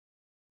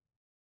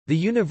The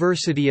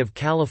University of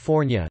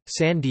California,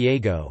 San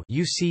Diego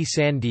 (UC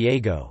San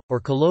Diego), or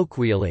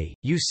colloquially,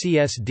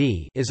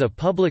 UCSD, is a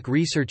public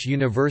research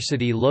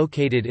university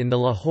located in the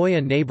La Jolla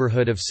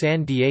neighborhood of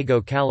San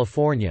Diego,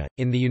 California,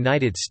 in the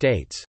United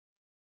States.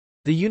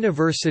 The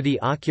university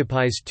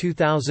occupies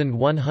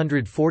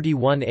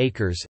 2,141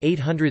 acres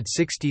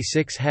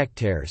 (866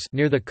 hectares)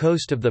 near the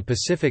coast of the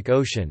Pacific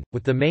Ocean,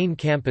 with the main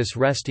campus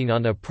resting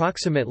on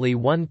approximately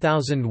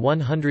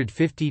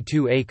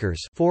 1,152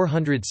 acres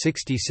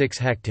 (466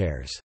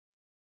 hectares).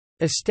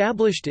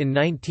 Established in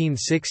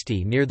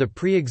 1960 near the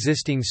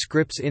pre-existing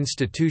Scripps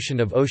Institution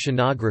of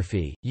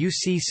Oceanography,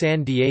 UC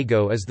San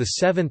Diego is the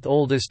seventh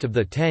oldest of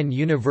the 10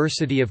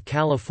 University of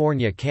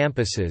California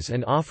campuses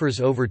and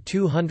offers over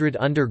 200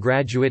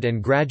 undergraduate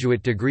and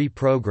graduate degree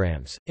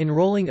programs,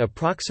 enrolling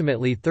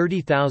approximately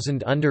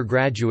 30,000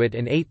 undergraduate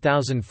and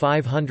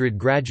 8,500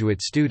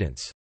 graduate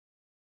students.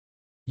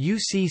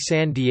 UC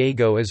San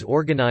Diego is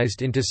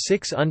organized into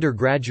 6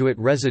 undergraduate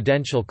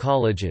residential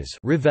colleges: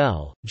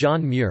 Revelle,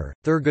 John Muir,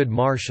 Thurgood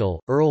Marshall,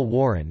 Earl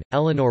Warren,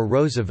 Eleanor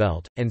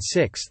Roosevelt, and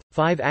 6th,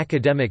 5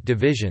 academic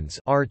divisions: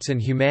 Arts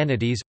and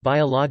Humanities,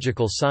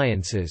 Biological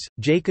Sciences,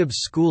 Jacobs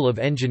School of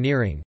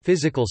Engineering,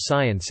 Physical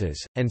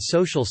Sciences, and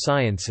Social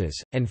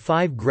Sciences, and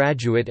 5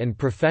 graduate and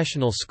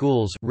professional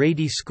schools: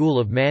 Rady School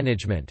of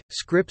Management,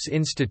 Scripps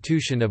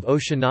Institution of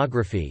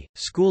Oceanography,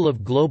 School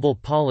of Global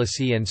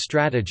Policy and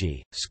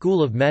Strategy,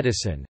 School of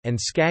Medicine, and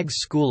Skaggs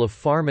School of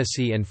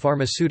Pharmacy and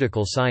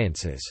Pharmaceutical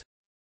Sciences.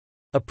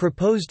 A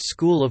proposed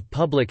School of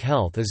Public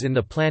Health is in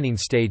the planning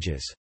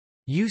stages.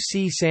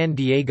 UC San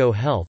Diego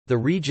Health, the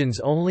region's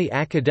only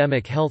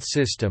academic health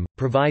system,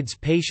 provides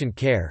patient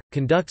care,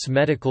 conducts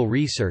medical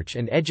research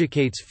and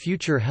educates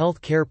future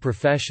health care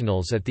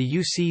professionals at the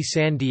UC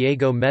San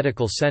Diego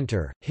Medical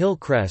Center,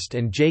 Hillcrest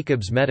and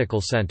Jacobs Medical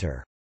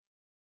Center.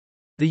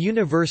 The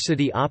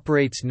university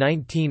operates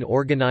 19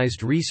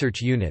 organized research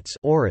units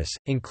 (ORUS),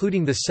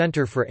 including the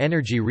Center for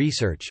Energy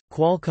Research,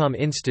 Qualcomm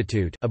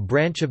Institute, a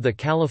branch of the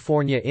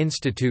California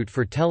Institute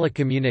for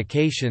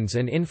Telecommunications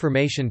and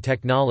Information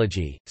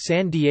Technology,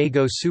 San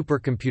Diego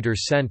Supercomputer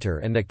Center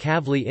and the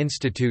Kavli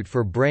Institute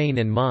for Brain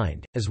and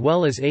Mind, as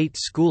well as 8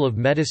 School of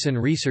Medicine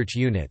research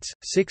units,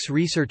 6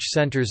 research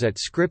centers at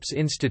Scripps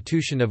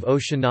Institution of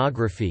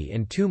Oceanography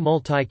and 2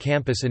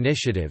 multi-campus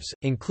initiatives,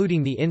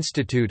 including the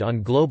Institute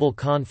on Global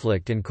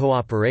Conflict and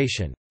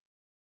Cooperation.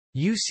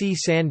 UC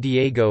San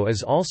Diego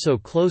is also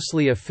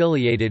closely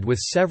affiliated with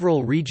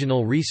several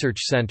regional research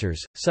centers,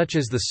 such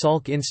as the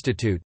Salk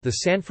Institute,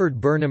 the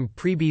Sanford Burnham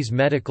Prebys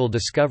Medical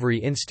Discovery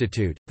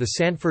Institute, the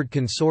Sanford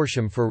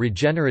Consortium for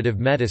Regenerative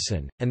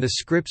Medicine, and the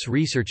Scripps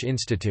Research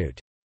Institute.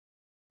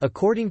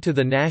 According to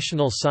the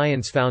National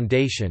Science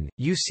Foundation,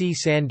 UC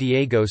San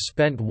Diego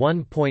spent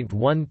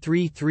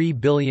 $1.133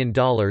 billion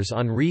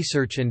on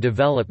research and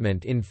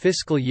development in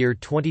fiscal year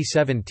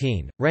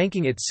 2017,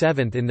 ranking it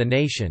 7th in the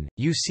nation.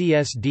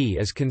 UCSD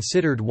is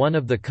considered one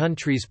of the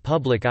country's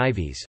public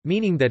Ivies,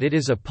 meaning that it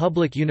is a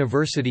public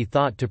university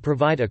thought to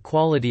provide a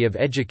quality of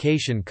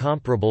education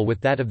comparable with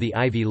that of the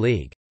Ivy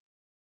League.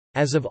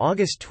 As of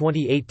August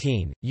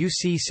 2018,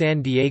 UC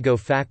San Diego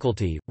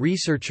faculty,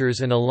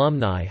 researchers and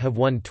alumni have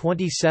won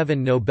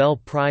 27 Nobel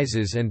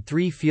Prizes and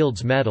 3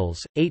 Fields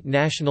Medals, 8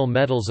 National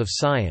Medals of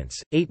Science,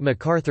 8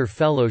 MacArthur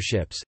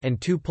Fellowships,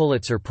 and 2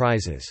 Pulitzer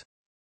Prizes.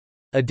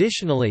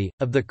 Additionally,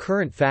 of the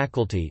current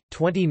faculty,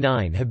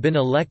 29 have been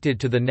elected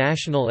to the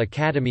National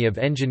Academy of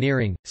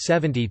Engineering,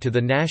 70 to the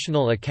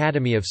National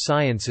Academy of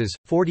Sciences,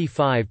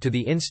 45 to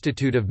the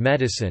Institute of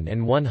Medicine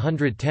and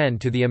 110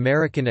 to the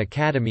American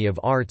Academy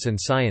of Arts and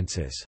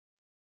Sciences.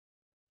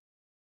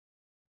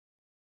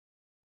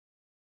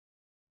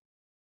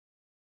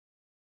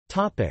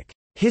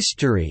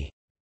 History.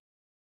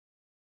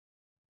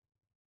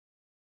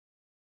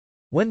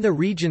 When the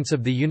Regents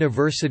of the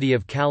University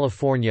of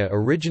California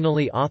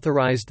originally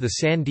authorized the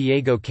San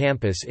Diego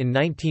campus in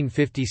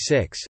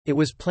 1956, it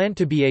was planned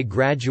to be a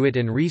graduate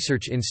and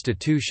research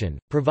institution,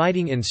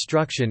 providing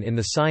instruction in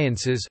the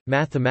sciences,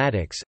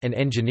 mathematics, and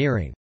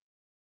engineering.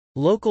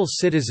 Local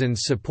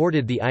citizens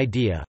supported the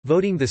idea,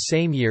 voting the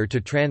same year to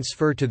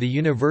transfer to the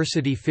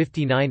university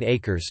 59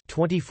 acres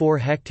 (24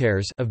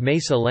 hectares) of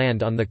mesa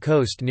land on the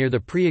coast near the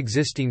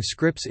pre-existing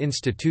Scripps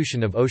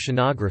Institution of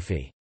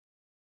Oceanography.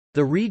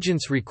 The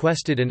Regents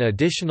requested an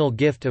additional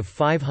gift of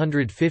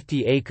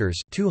 550 acres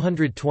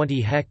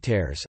 (220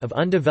 hectares) of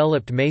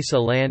undeveloped mesa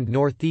land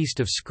northeast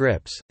of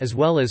Scripps, as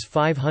well as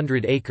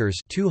 500 acres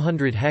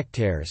 (200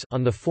 hectares)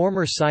 on the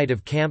former site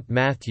of Camp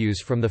Matthews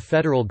from the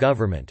federal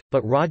government,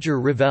 but Roger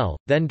Revelle,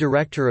 then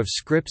director of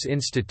Scripps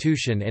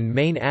Institution and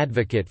main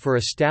advocate for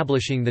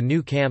establishing the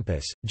new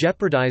campus,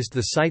 jeopardized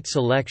the site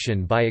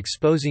selection by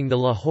exposing the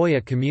La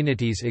Jolla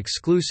community's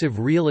exclusive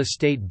real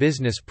estate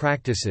business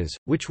practices,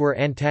 which were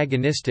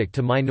antagonistic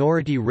to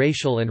minority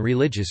racial and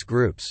religious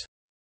groups.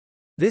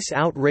 This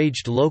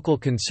outraged local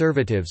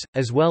conservatives,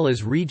 as well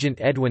as Regent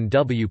Edwin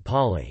W.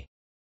 Pauley.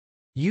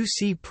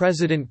 UC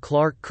President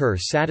Clark Kerr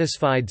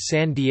satisfied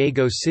San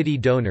Diego City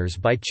donors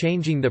by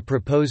changing the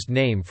proposed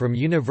name from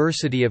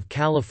University of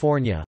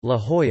California, La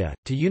Jolla,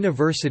 to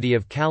University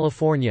of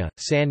California,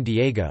 San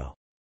Diego.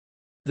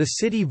 The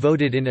city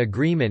voted in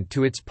agreement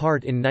to its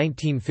part in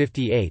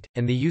 1958,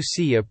 and the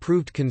UC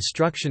approved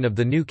construction of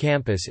the new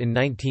campus in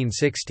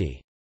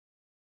 1960.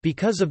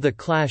 Because of the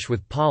clash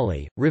with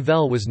Pauley,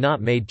 Revelle was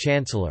not made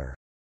chancellor.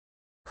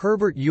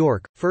 Herbert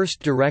York,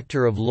 first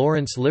director of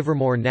Lawrence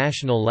Livermore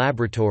National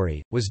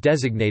Laboratory, was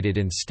designated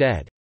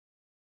instead.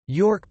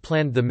 York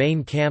planned the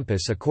main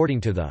campus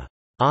according to the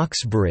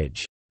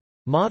Oxbridge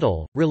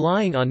model,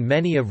 relying on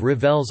many of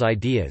Revelle's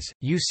ideas.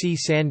 UC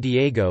San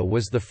Diego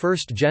was the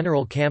first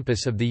general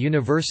campus of the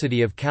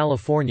University of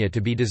California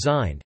to be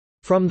designed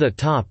from the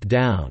top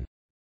down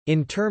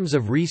in terms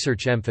of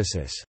research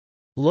emphasis.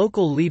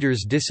 Local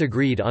leaders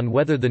disagreed on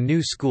whether the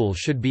new school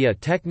should be a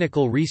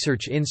technical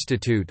research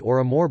institute or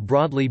a more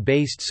broadly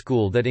based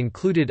school that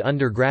included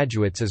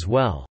undergraduates as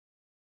well.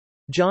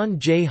 John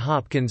J.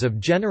 Hopkins of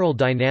General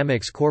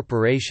Dynamics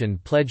Corporation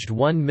pledged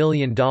 $1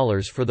 million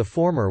for the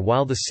former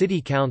while the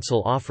City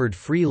Council offered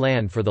free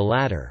land for the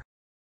latter.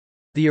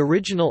 The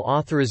original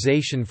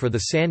authorization for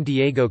the San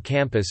Diego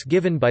campus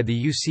given by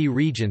the UC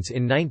Regents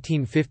in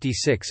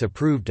 1956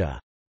 approved a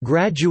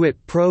graduate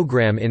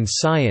program in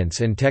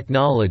science and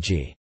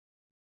technology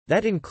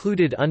that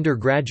included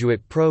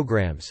undergraduate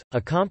programs,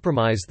 a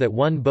compromise that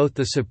won both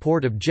the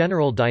support of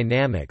General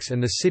Dynamics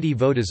and the city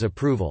voters'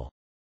 approval.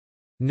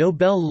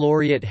 Nobel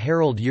laureate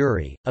Harold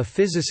Urey, a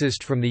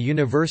physicist from the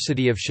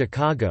University of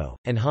Chicago,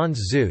 and Hans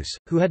Suess,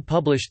 who had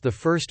published the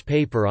first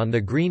paper on the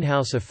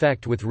greenhouse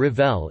effect with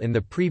Revelle in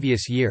the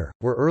previous year,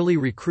 were early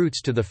recruits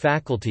to the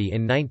faculty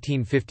in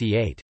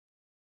 1958.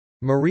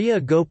 Maria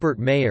Goeppert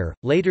Mayer,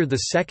 later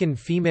the second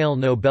female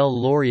Nobel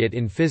laureate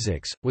in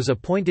physics, was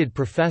appointed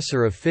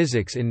professor of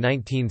physics in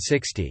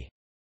 1960.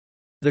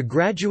 The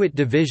graduate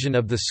division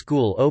of the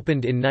school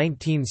opened in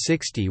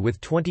 1960 with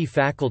 20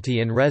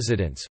 faculty and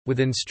residents, with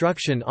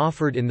instruction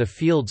offered in the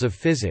fields of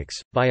physics,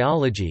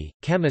 biology,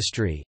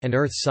 chemistry, and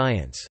earth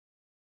science.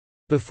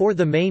 Before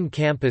the main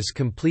campus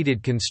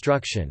completed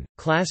construction,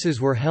 classes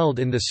were held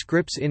in the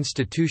Scripps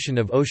Institution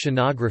of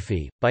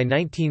Oceanography. By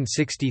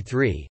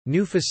 1963,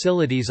 new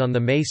facilities on the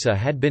Mesa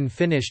had been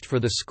finished for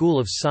the School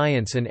of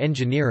Science and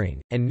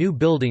Engineering, and new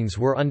buildings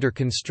were under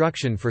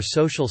construction for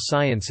social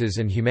sciences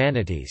and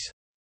humanities.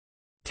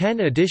 10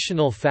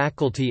 additional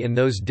faculty in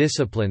those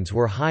disciplines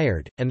were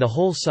hired, and the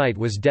whole site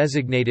was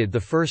designated the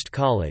first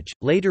college,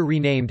 later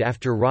renamed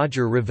after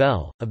Roger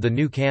Revelle, of the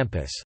new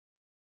campus.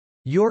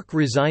 York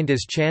resigned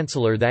as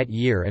chancellor that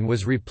year and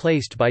was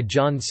replaced by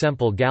John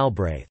Semple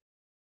Galbraith.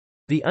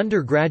 The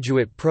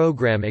undergraduate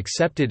program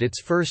accepted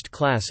its first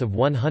class of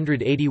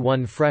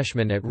 181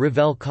 freshmen at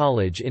Revelle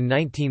College in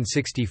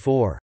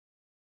 1964.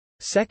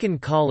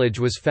 Second College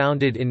was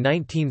founded in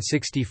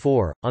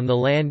 1964, on the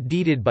land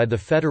deeded by the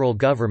federal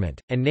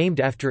government, and named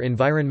after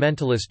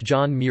environmentalist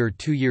John Muir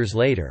 2 years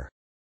later.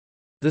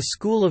 The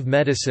School of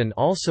Medicine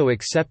also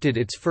accepted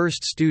its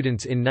first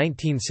students in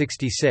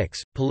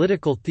 1966.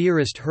 Political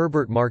theorist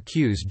Herbert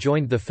Marcuse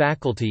joined the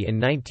faculty in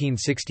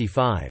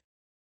 1965.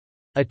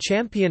 A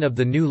champion of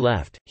the New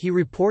Left, he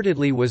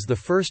reportedly was the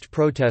first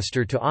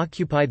protester to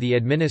occupy the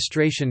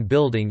administration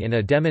building in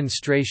a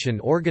demonstration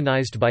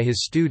organized by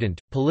his student,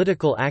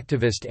 political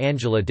activist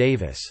Angela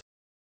Davis.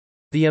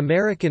 The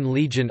American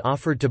Legion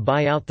offered to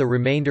buy out the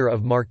remainder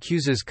of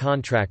Marcuse's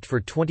contract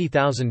for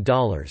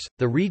 $20,000.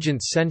 The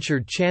Regents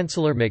censured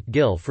Chancellor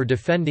McGill for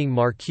defending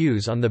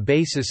Marcuse on the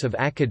basis of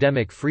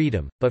academic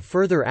freedom, but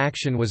further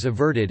action was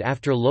averted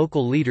after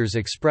local leaders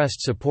expressed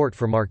support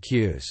for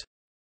Marcuse.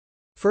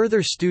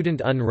 Further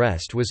student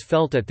unrest was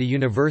felt at the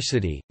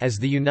university, as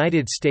the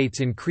United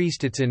States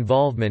increased its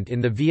involvement in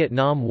the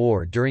Vietnam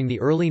War during the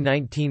early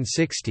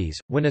 1960s,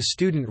 when a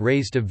student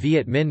raised a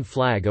Viet Minh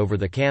flag over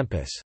the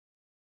campus.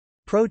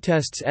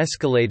 Protests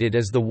escalated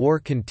as the war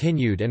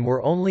continued and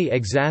were only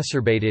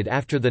exacerbated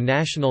after the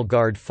National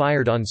Guard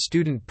fired on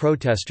student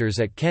protesters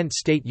at Kent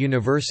State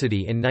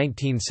University in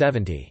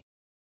 1970.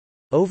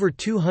 Over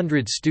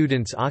 200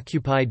 students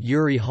occupied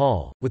Urey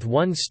Hall, with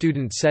one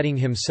student setting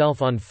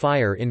himself on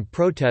fire in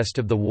protest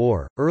of the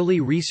war. Early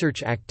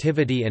research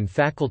activity and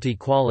faculty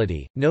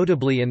quality,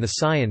 notably in the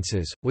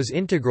sciences, was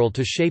integral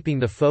to shaping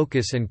the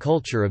focus and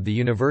culture of the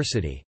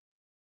university.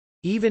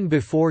 Even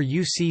before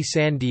UC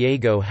San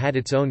Diego had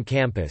its own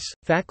campus,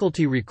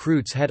 faculty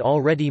recruits had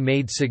already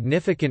made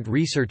significant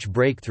research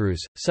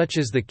breakthroughs, such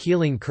as the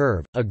Keeling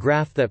curve, a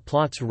graph that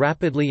plots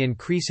rapidly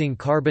increasing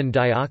carbon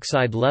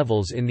dioxide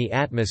levels in the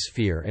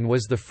atmosphere and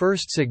was the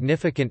first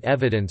significant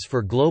evidence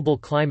for global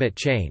climate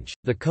change,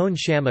 the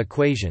Kohn-Sham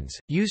equations,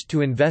 used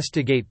to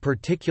investigate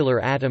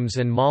particular atoms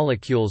and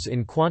molecules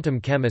in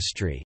quantum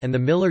chemistry, and the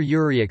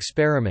Miller-Urey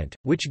experiment,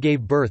 which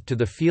gave birth to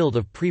the field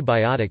of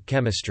prebiotic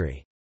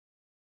chemistry.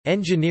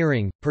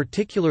 Engineering,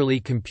 particularly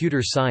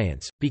computer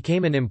science,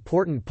 became an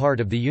important part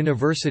of the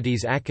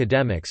university's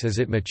academics as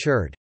it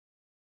matured.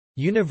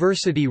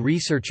 University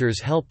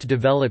researchers helped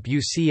develop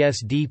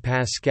UCSD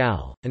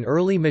Pascal, an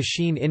early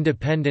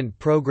machine-independent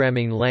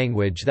programming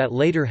language that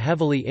later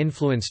heavily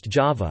influenced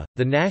Java,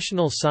 the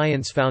National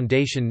Science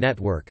Foundation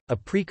Network, a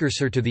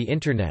precursor to the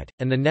Internet,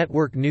 and the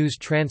Network News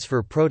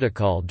Transfer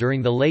Protocol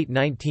during the late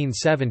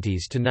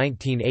 1970s to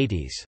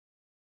 1980s.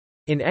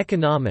 In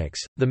economics,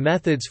 the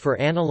methods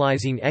for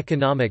analyzing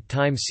economic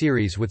time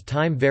series with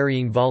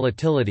time-varying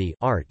volatility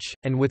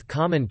and with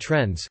common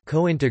trends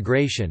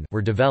co-integration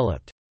were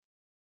developed.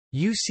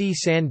 UC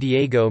San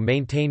Diego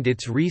maintained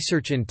its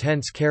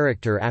research-intense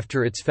character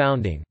after its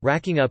founding,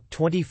 racking up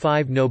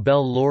 25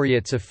 Nobel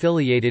laureates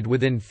affiliated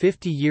within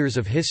 50 years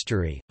of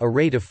history, a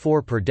rate of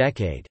 4 per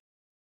decade.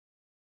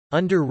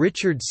 Under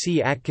Richard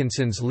C.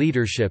 Atkinson's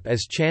leadership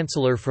as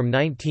chancellor from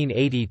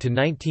 1980 to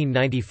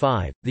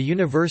 1995, the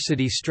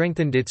university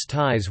strengthened its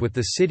ties with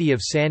the city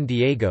of San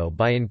Diego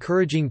by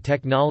encouraging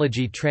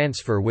technology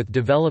transfer with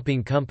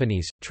developing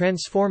companies,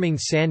 transforming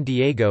San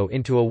Diego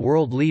into a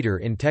world leader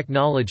in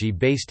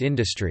technology-based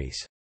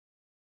industries.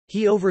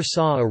 He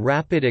oversaw a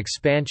rapid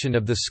expansion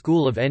of the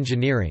School of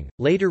Engineering,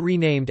 later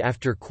renamed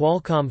after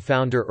Qualcomm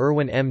founder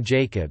Irwin M.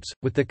 Jacobs,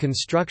 with the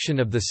construction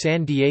of the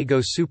San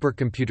Diego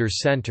Supercomputer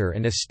Center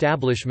and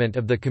establishment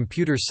of the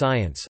Computer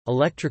Science,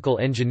 Electrical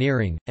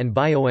Engineering, and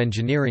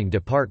Bioengineering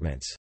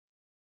departments.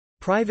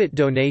 Private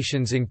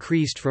donations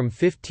increased from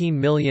 $15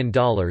 million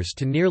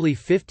to nearly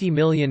 $50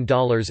 million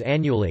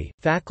annually,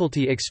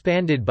 faculty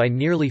expanded by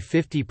nearly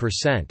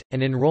 50%,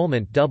 and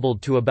enrollment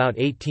doubled to about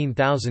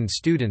 18,000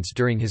 students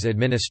during his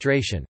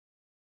administration.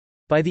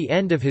 By the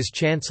end of his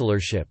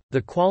chancellorship,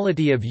 the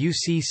quality of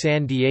UC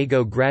San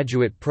Diego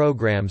graduate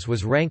programs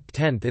was ranked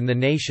 10th in the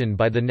nation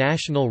by the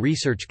National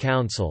Research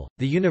Council.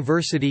 The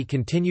university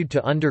continued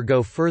to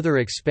undergo further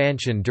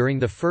expansion during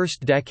the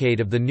first decade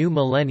of the new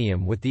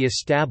millennium with the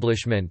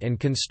establishment and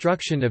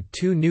construction of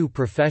 2 new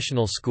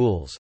professional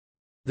schools,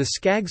 the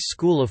Skaggs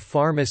School of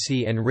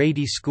Pharmacy and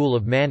Rady School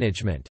of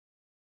Management,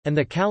 and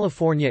the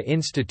California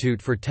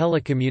Institute for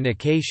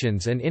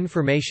Telecommunications and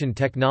Information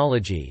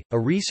Technology, a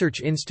research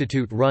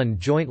institute run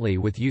jointly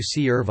with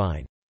UC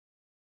Irvine.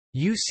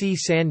 UC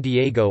San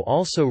Diego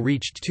also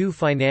reached 2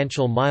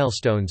 financial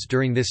milestones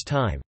during this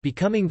time,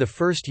 becoming the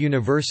first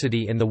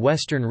university in the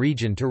Western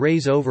region to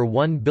raise over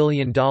 $1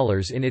 billion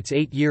in its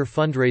 8-year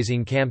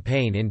fundraising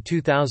campaign in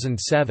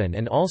 2007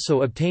 and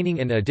also obtaining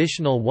an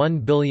additional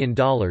 $1 billion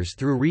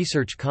through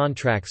research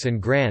contracts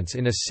and grants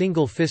in a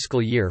single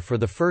fiscal year for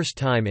the first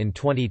time in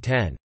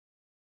 2010.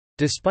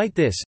 Despite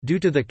this, due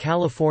to the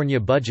California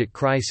budget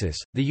crisis,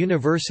 the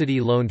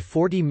university loaned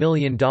 $40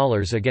 million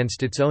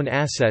against its own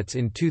assets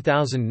in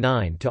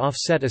 2009 to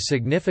offset a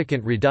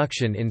significant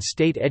reduction in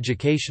state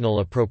educational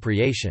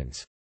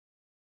appropriations.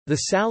 The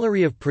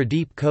salary of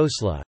Pradeep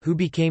Khosla, who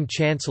became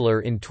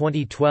chancellor in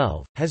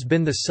 2012, has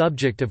been the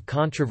subject of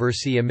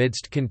controversy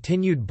amidst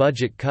continued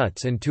budget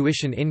cuts and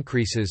tuition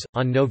increases.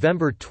 On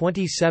November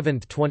 27,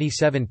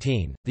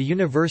 2017, the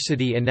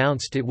university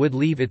announced it would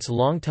leave its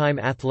longtime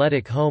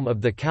athletic home of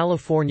the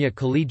California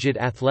Collegiate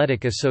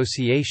Athletic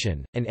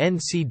Association, an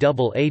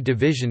NCAA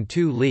Division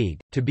II league,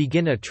 to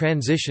begin a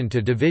transition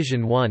to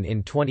Division I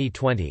in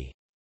 2020.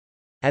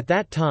 At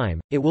that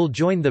time, it will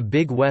join the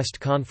Big West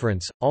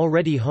Conference,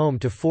 already home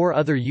to 4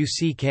 other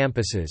UC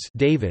campuses: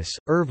 Davis,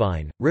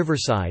 Irvine,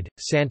 Riverside,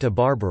 Santa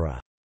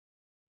Barbara.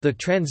 The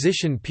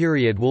transition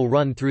period will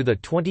run through the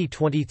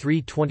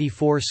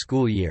 2023-24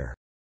 school year.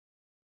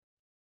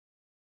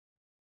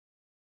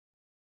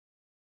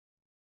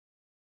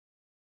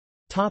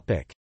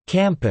 Topic: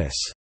 Campus.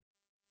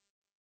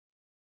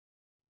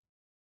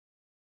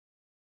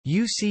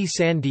 UC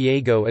San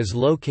Diego is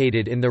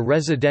located in the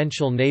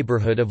residential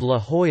neighborhood of La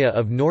Jolla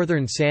of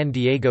northern San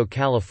Diego,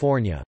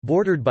 California,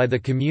 bordered by the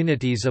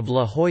communities of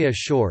La Jolla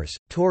Shores,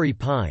 Torrey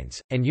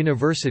Pines, and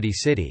University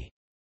City.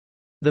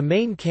 The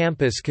main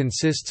campus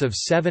consists of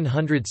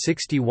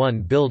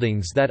 761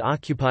 buildings that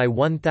occupy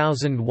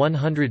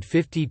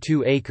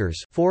 1,152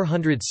 acres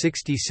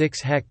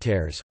 (466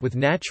 hectares), with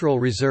natural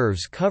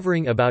reserves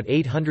covering about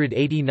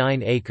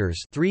 889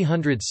 acres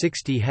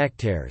 (360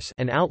 hectares)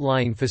 and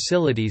outlying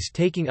facilities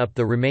taking up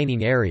the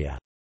remaining area.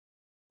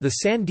 The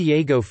San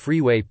Diego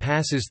Freeway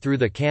passes through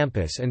the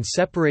campus and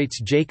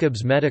separates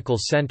Jacobs Medical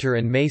Center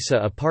and Mesa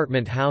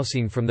apartment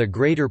housing from the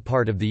greater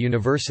part of the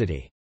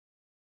university.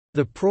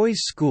 The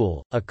Preuss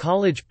School, a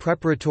college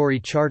preparatory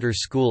charter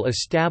school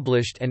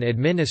established and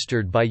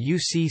administered by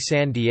UC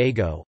San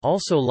Diego,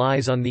 also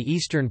lies on the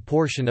eastern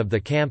portion of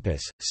the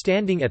campus.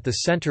 Standing at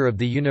the center of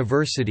the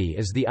university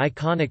is the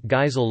iconic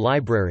Geisel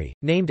Library,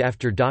 named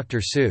after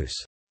Dr. Seuss.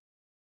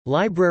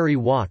 Library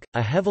Walk,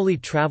 a heavily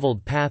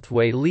traveled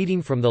pathway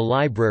leading from the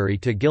library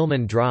to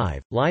Gilman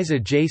Drive, lies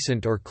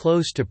adjacent or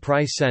close to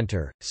Price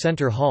Center,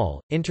 Center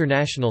Hall,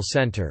 International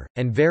Center,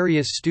 and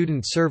various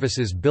student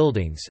services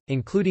buildings,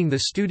 including the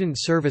Student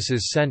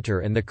Services Center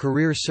and the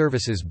Career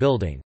Services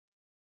Building.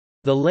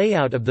 The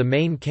layout of the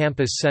main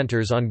campus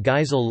centers on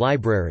Geisel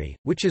Library,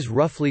 which is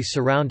roughly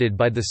surrounded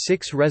by the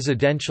 6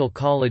 residential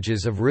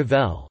colleges of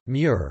Revelle,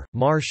 Muir,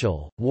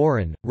 Marshall,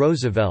 Warren,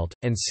 Roosevelt,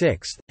 and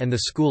Sixth, and the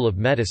School of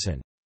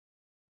Medicine.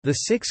 The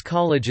 6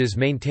 colleges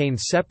maintain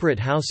separate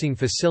housing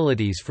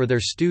facilities for their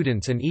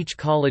students, and each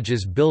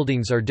college's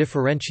buildings are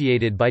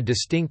differentiated by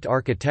distinct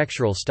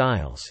architectural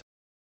styles.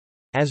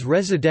 As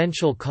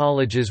residential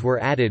colleges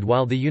were added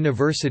while the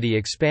university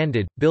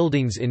expanded,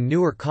 buildings in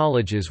newer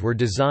colleges were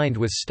designed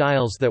with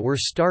styles that were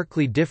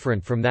starkly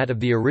different from that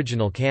of the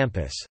original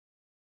campus.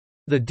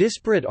 The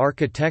disparate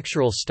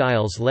architectural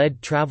styles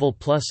led Travel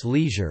Plus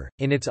Leisure,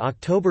 in its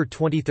October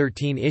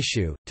 2013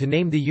 issue, to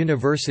name the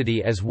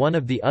university as one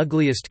of the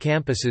ugliest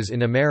campuses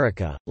in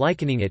America,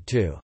 likening it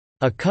to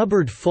a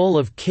cupboard full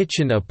of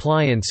kitchen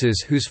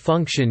appliances whose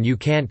function you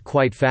can't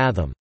quite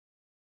fathom.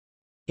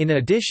 In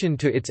addition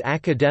to its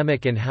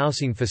academic and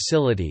housing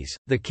facilities,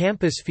 the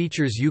campus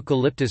features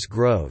eucalyptus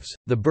groves,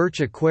 the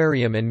Birch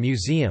Aquarium and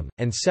Museum,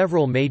 and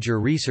several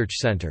major research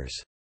centers.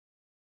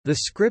 The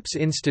Scripps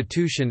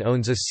Institution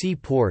owns a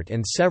seaport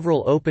and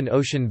several open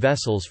ocean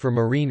vessels for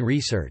marine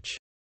research.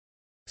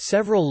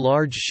 Several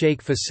large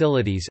shake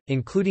facilities,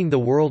 including the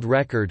world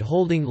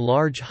record-holding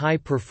large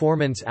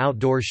high-performance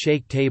outdoor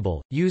shake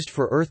table, used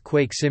for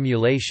earthquake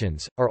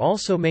simulations, are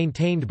also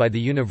maintained by the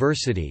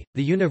university.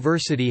 The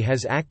university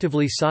has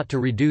actively sought to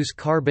reduce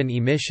carbon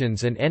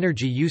emissions and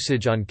energy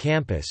usage on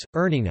campus,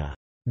 earning a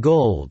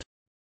Gold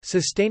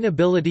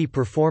Sustainability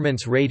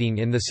Performance Rating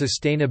in the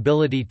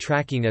Sustainability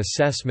Tracking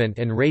Assessment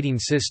and Rating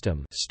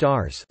System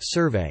 (STARS)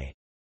 survey.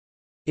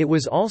 It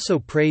was also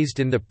praised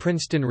in the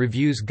Princeton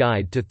Review's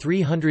Guide to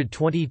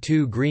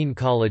 322 Green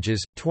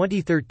Colleges,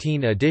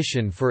 2013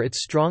 edition for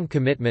its strong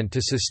commitment to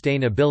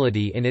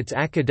sustainability in its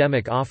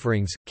academic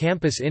offerings,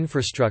 campus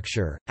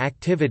infrastructure,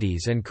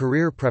 activities and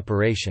career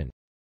preparation.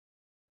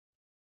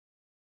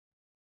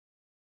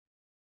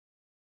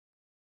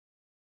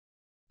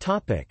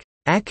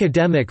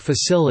 Academic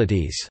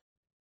facilities.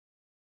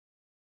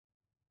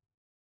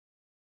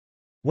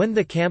 When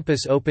the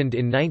campus opened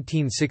in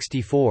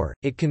 1964,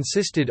 it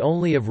consisted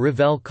only of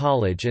Revelle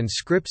College and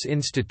Scripps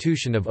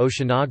Institution of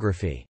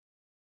Oceanography.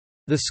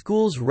 The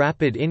school's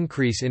rapid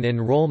increase in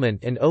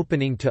enrollment and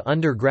opening to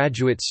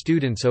undergraduate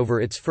students over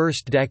its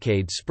first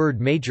decade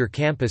spurred major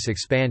campus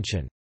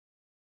expansion.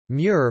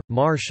 Muir,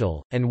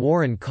 Marshall, and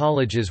Warren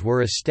colleges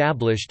were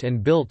established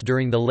and built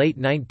during the late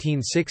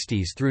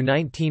 1960s through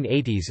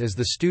 1980s as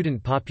the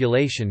student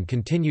population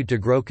continued to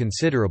grow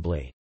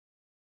considerably.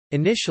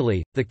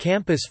 Initially, the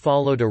campus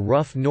followed a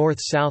rough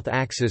north-south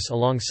axis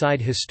alongside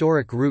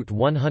historic Route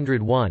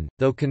 101,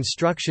 though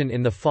construction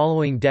in the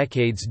following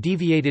decades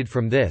deviated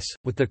from this,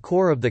 with the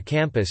core of the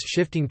campus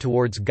shifting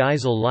towards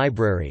Geisel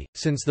Library.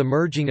 Since the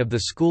merging of the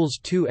school's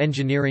 2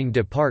 engineering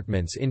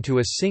departments into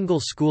a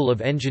single School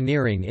of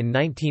Engineering in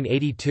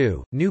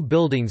 1982, new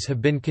buildings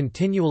have been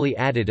continually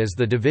added as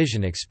the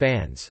division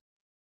expands.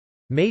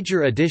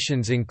 Major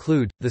additions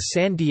include, the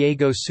San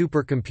Diego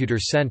Supercomputer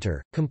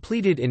Center,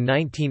 completed in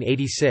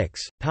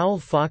 1986,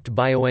 Powell-Focht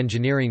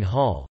Bioengineering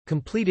Hall,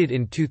 completed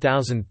in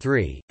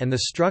 2003, and the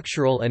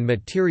Structural and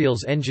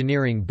Materials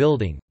Engineering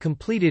Building,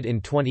 completed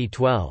in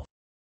 2012.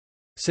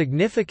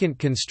 Significant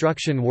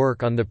construction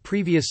work on the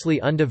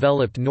previously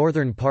undeveloped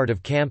northern part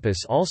of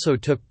campus also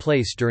took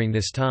place during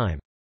this time.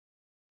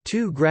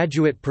 2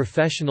 graduate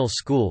professional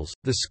schools,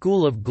 the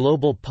School of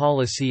Global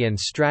Policy and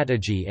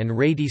Strategy and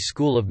Rady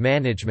School of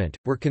Management,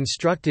 were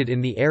constructed in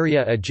the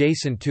area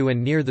adjacent to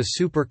and near the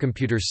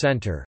Supercomputer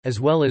Center, as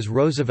well as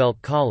Roosevelt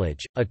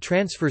College, a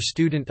transfer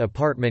student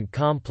apartment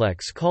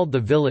complex called the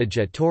Village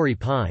at Torrey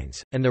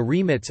Pines, and the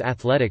Remitz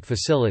athletic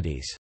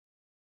facilities.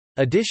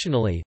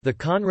 Additionally, the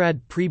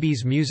Conrad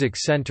Prebys Music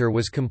Center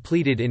was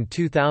completed in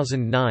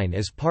 2009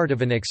 as part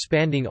of an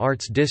expanding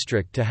arts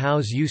district to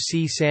house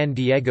UC San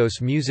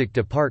Diego's music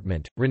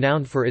department,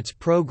 renowned for its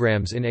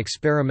programs in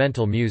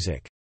experimental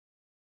music.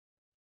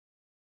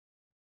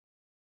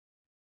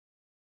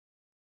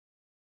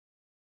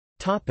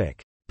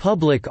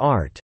 Public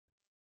art.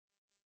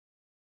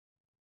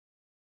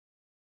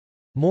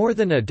 More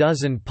than a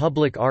dozen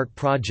public art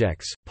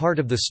projects, part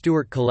of the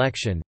Stewart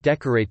Collection,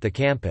 decorate the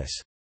campus.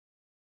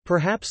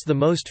 Perhaps the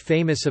most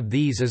famous of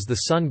these is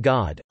the Sun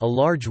God, a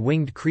large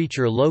winged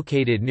creature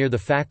located near the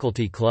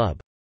Faculty Club.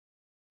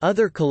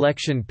 Other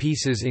collection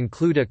pieces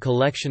include a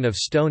collection of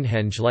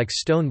Stonehenge-like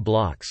stone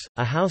blocks,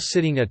 a house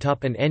sitting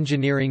atop an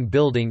engineering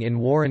building in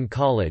Warren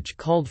College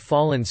called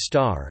Fallen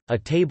Star, a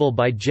table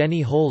by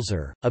Jenny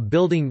Holzer, a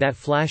building that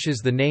flashes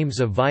the names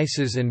of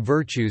vices and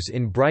virtues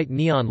in bright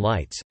neon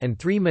lights, and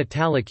 3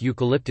 metallic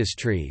eucalyptus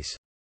trees.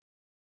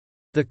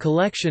 The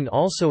collection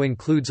also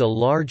includes a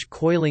large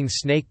coiling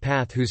snake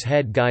path whose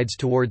head guides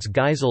towards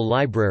Geisel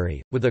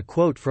Library, with a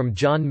quote from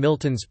John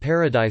Milton's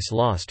Paradise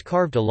Lost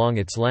carved along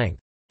its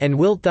length, "And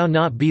wilt thou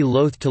not be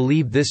loath to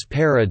leave this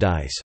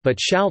paradise, but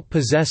shalt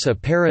possess a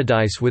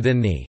paradise within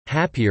thee,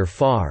 happier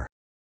far."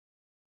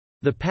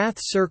 The path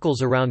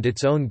circles around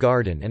its own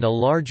garden and a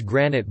large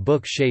granite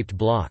book-shaped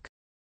block.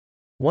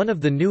 One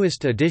of the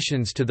newest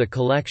additions to the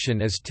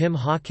collection is Tim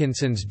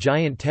Hawkinson's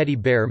giant teddy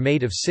bear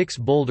made of 6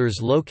 boulders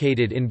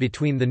located in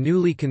between the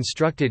newly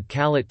constructed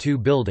Calit II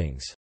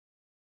buildings.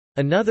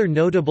 Another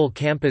notable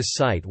campus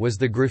site was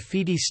the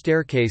graffiti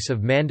staircase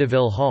of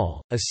Mandeville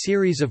Hall, a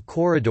series of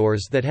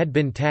corridors that had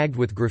been tagged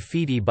with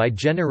graffiti by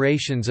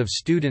generations of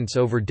students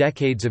over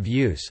decades of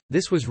use.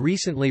 This was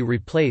recently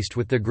replaced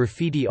with the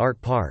Graffiti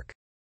Art Park.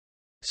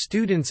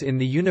 Students in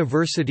the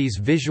university's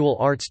Visual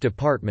Arts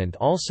department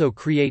also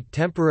create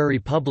temporary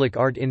public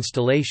art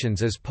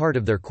installations as part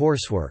of their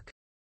coursework.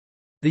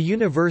 The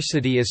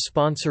university is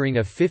sponsoring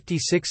a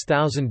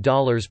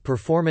 $56,000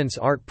 performance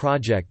art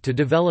project to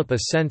develop a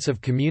sense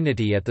of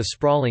community at the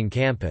sprawling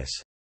campus.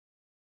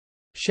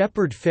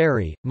 Shepard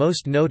Fairey,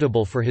 most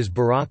notable for his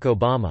Barack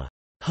Obama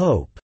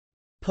Hope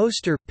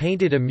poster,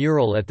 painted a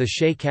mural at the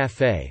Shea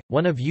Café,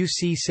 one of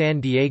UC San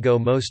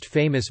Diego's most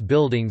famous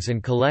buildings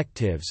and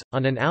collectives,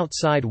 on an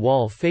outside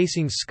wall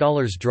facing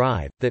Scholars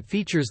Drive, that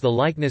features the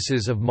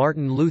likenesses of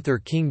Martin Luther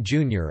King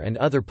Jr. and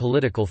other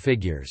political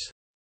figures.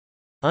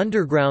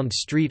 Underground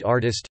street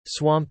artist,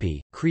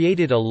 Swampy,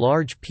 created a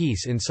large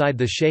piece inside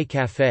the Shea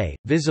Café,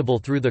 visible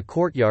through the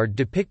courtyard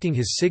depicting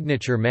his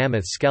signature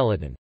mammoth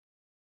skeleton.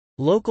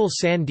 Local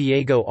San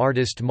Diego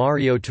artist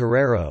Mario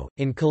Torrero,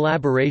 in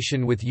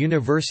collaboration with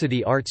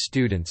university art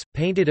students,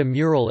 painted a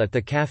mural at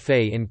the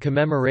café in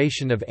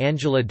commemoration of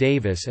Angela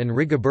Davis and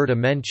Rigoberta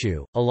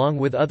Menchú, along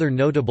with other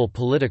notable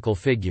political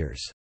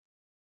figures.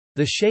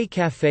 The Shea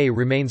Café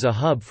remains a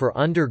hub for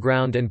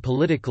underground and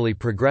politically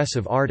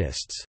progressive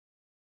artists.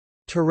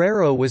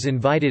 Torrero was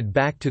invited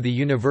back to the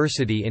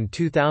university in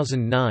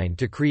 2009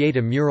 to create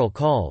a mural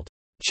called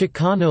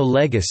Chicano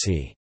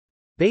Legacy,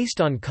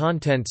 based on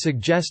content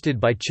suggested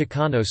by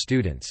Chicano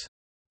students.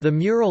 The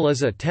mural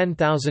is a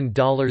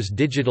 $10,000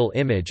 digital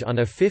image on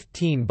a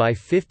 15 by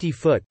 50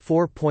 foot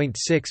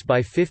 (4.6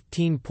 by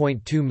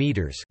 15.2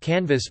 meters)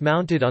 canvas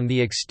mounted on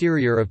the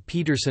exterior of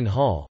Peterson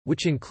Hall,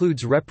 which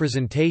includes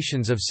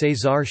representations of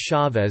Cesar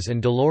Chavez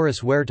and Dolores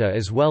Huerta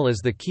as well as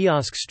the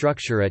kiosk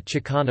structure at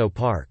Chicano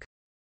Park.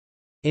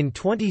 In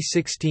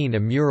 2016, a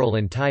mural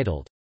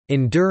entitled,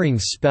 "Enduring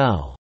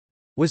Spell"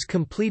 was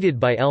completed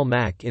by El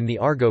Mac in the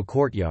Argo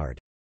courtyard.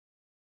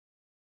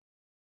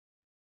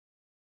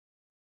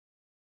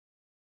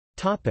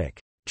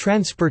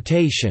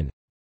 Transportation.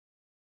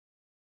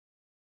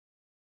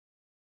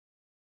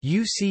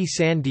 UC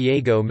San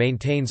Diego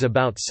maintains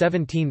about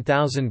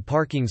 17,000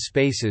 parking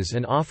spaces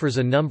and offers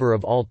a number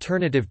of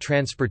alternative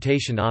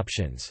transportation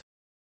options.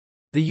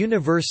 The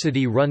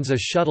university runs a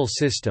shuttle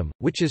system,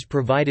 which is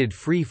provided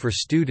free for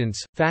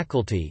students,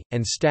 faculty,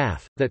 and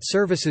staff, that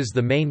services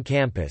the main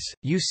campus,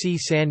 UC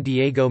San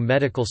Diego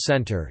Medical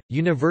Center,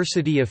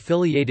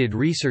 university-affiliated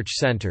research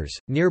centers,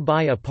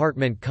 nearby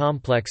apartment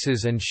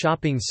complexes and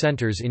shopping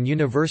centers in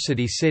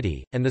University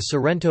City, and the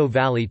Sorrento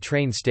Valley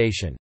train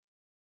station.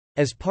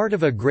 As part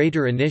of a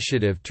greater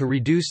initiative to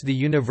reduce the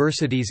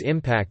university's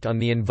impact on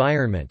the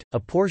environment, a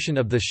portion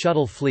of the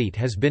shuttle fleet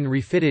has been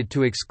refitted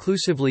to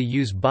exclusively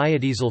use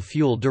biodiesel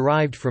fuel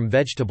derived from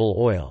vegetable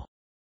oil.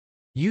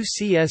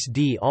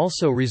 UCSD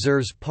also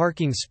reserves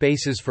parking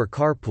spaces for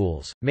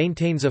carpools,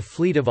 maintains a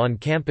fleet of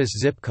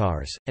on-campus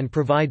Zipcars, and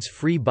provides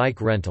free bike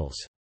rentals.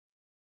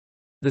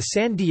 The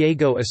San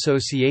Diego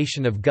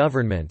Association of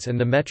Governments and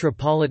the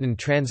Metropolitan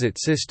Transit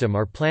System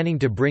are planning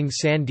to bring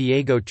San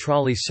Diego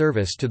trolley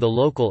service to the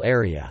local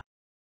area.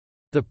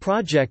 The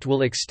project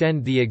will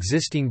extend the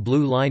existing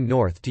Blue Line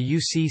north to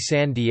UC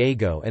San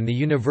Diego and the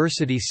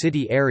University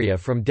City area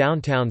from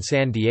downtown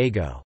San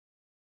Diego.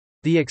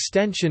 The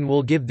extension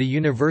will give the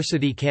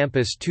university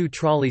campus 2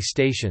 trolley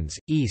stations,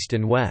 east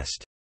and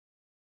west.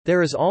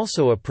 There is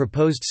also a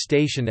proposed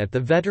station at the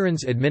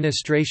Veterans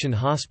Administration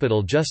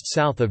Hospital just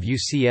south of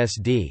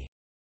UCSD.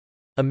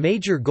 A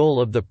major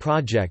goal of the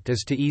project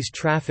is to ease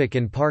traffic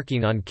and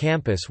parking on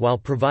campus while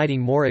providing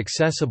more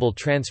accessible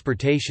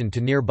transportation to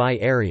nearby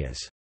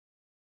areas.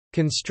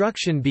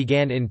 Construction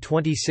began in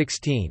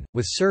 2016,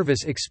 with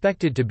service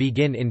expected to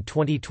begin in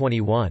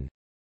 2021.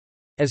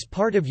 As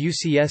part of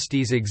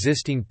UCSD's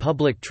existing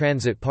public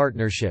transit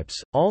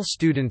partnerships, all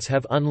students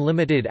have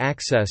unlimited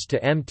access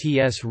to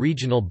MTS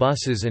regional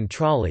buses and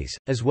trolleys,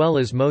 as well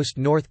as most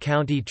North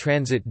County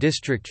Transit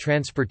District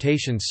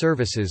transportation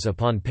services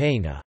upon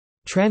paying a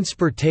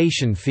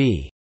transportation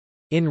fee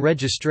in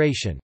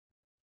registration.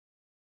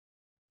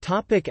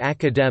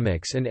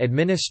 Academics and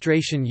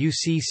administration.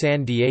 UC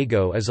San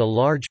Diego is a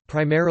large,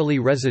 primarily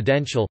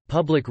residential,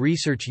 public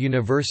research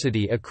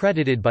university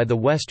accredited by the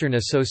Western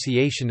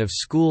Association of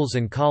Schools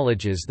and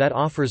Colleges that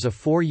offers a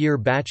 4-year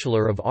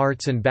Bachelor of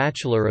Arts and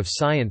Bachelor of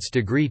Science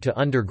degree to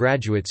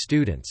undergraduate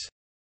students.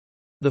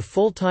 The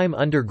full-time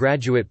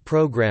undergraduate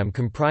program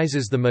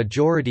comprises the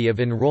majority of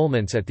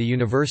enrollments at the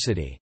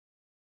university.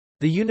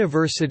 The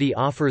university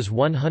offers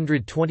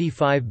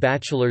 125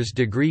 bachelor's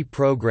degree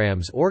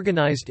programs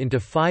organized into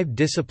 5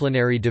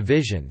 disciplinary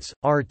divisions: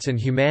 arts and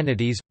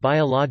humanities,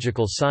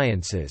 biological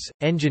sciences,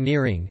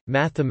 engineering,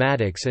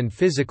 mathematics and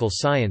physical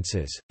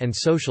sciences, and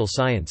social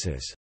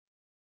sciences.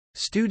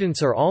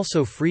 Students are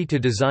also free to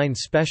design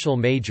special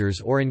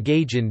majors or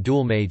engage in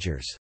dual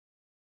majors.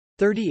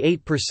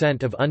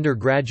 38% of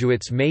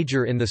undergraduates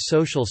major in the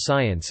social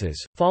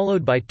sciences,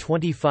 followed by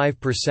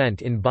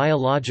 25% in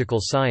biological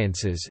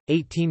sciences,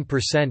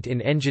 18% in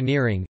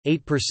engineering,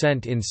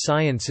 8% in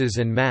sciences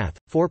and math,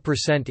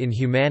 4% in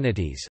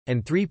humanities,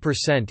 and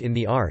 3% in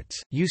the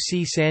arts.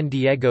 UC San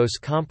Diego's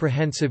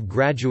comprehensive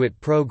graduate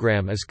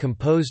program is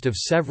composed of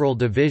several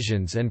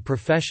divisions and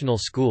professional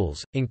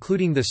schools,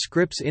 including the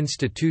Scripps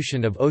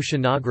Institution of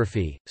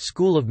Oceanography,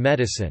 School of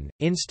Medicine,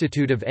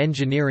 Institute of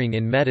Engineering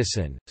in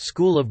Medicine,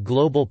 School of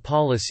Global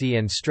Policy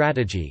and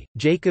Strategy,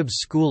 Jacobs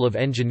School of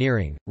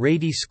Engineering,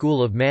 Rady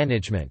School of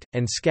Management,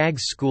 and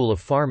Skaggs School of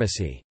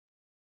Pharmacy.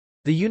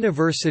 The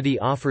university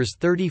offers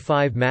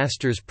 35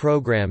 master's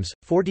programs,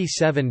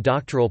 47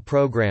 doctoral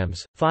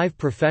programs, 5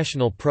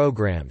 professional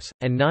programs,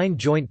 and 9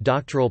 joint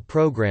doctoral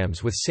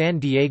programs with San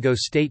Diego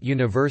State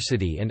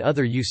University and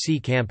other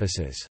UC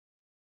campuses.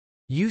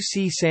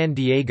 UC San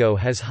Diego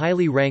has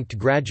highly ranked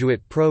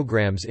graduate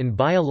programs in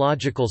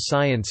biological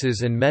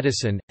sciences and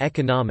medicine,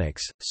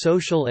 economics,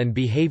 social and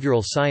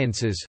behavioral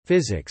sciences,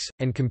 physics,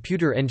 and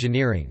computer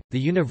engineering. The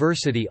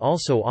university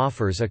also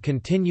offers a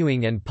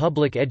continuing and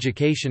public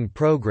education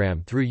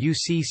program through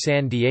UC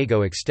San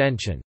Diego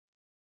Extension.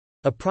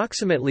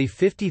 Approximately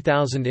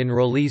 50,000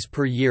 enrollees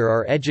per year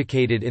are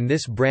educated in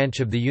this branch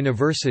of the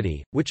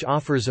university, which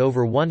offers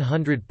over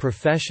 100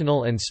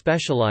 professional and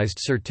specialized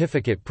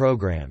certificate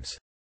programs.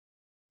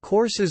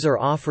 Courses are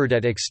offered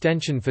at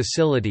extension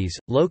facilities,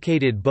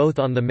 located both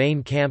on the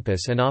main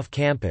campus and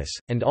off-campus,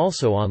 and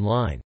also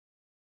online.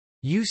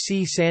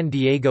 UC San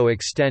Diego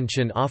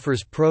Extension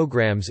offers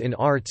programs in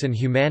arts and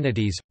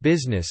humanities,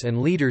 business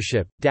and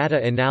leadership,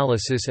 data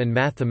analysis and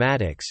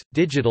mathematics,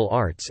 digital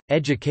arts,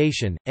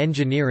 education,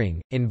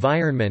 engineering,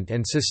 environment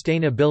and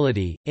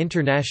sustainability,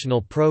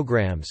 international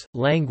programs,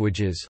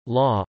 languages,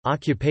 law,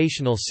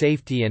 occupational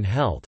safety and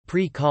health,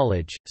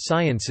 pre-college,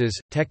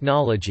 sciences,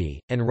 technology,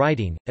 and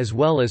writing, as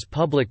well as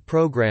public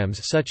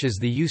programs such as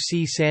the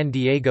UC San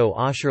Diego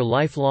Osher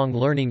Lifelong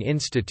Learning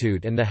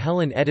Institute and the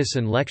Helen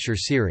Edison Lecture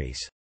Series.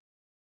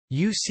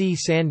 UC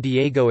San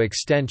Diego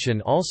Extension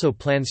also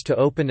plans to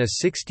open a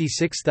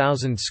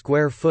 66,000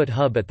 square foot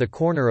hub at the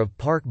corner of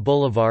Park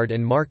Boulevard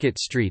and Market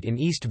Street in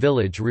East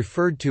Village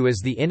referred to as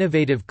the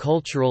Innovative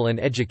Cultural and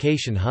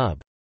Education Hub.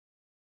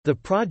 The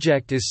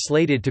project is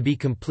slated to be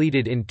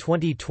completed in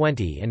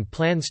 2020 and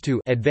plans to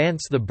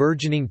advance the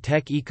burgeoning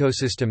tech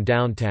ecosystem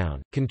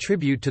downtown,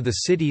 contribute to the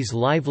city's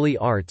lively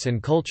arts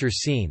and culture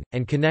scene,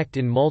 and connect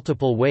in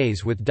multiple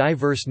ways with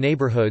diverse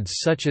neighborhoods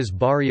such as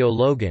Barrio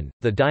Logan,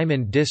 the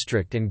Diamond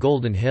District and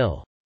Golden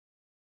Hill.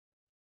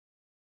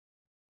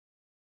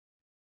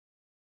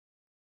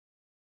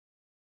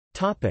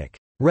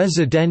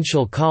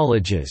 Residential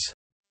colleges.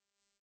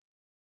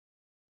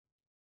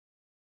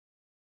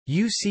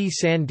 UC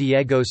San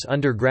Diego's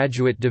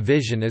undergraduate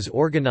division is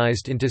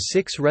organized into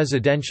 6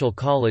 residential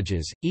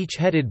colleges, each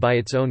headed by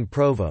its own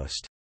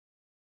provost.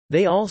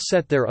 They all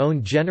set their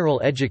own general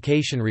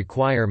education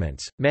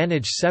requirements,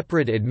 manage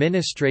separate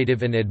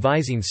administrative and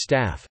advising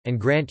staff, and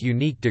grant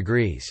unique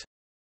degrees.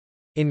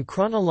 In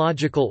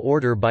chronological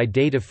order by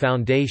date of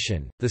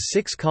foundation, the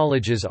 6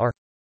 colleges are: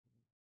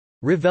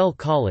 Revelle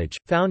College,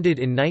 founded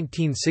in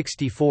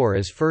 1964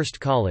 as First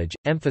College,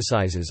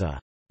 emphasizes a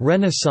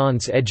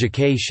Renaissance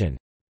education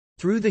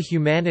through the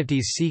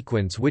humanities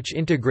sequence which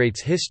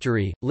integrates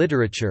history,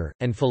 literature,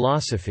 and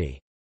philosophy.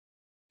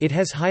 It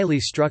has highly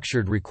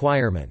structured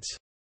requirements.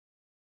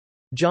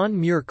 John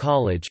Muir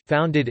College,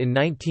 founded in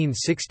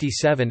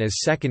 1967 as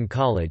Second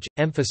College,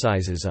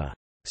 emphasizes a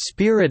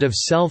spirit of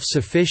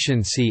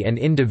self-sufficiency and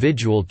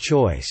individual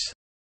choice,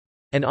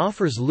 and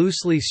offers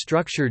loosely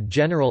structured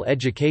general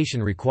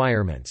education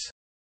requirements.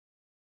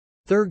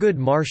 Thurgood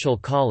Marshall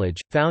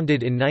College,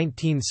 founded in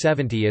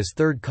 1970 as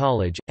Third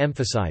College,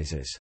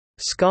 emphasizes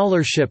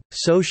scholarship,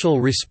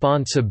 social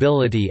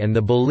responsibility and the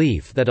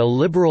belief that a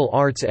liberal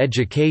arts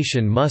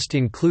education must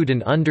include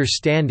an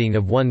understanding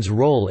of one's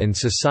role in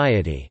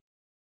society.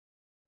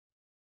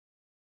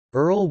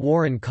 Earl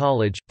Warren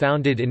College,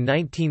 founded in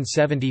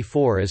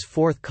 1974 as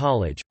Fourth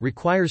College,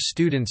 requires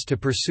students to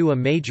pursue a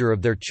major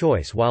of their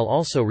choice while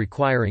also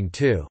requiring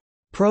 2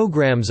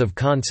 programs of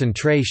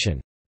concentration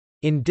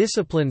in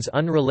disciplines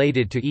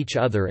unrelated to each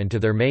other and to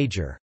their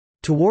major,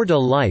 toward a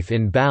life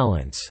in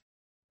balance.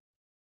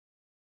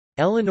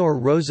 Eleanor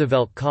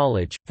Roosevelt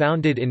College,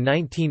 founded in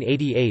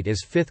 1988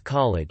 as Fifth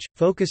College,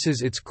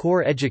 focuses its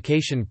core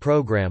education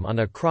program on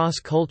a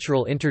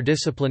cross-cultural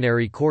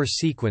interdisciplinary course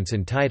sequence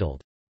entitled,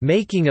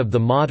 Making of the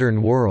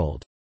Modern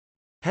World,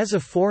 has a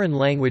foreign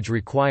language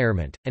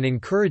requirement, and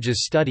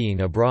encourages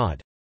studying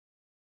abroad.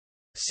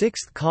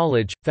 Sixth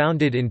College,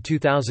 founded in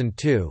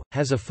 2002,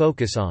 has a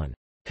focus on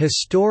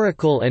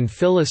historical and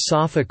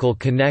philosophical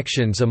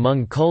connections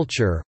among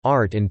culture,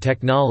 art and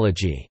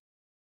technology.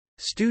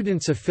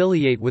 Students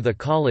affiliate with a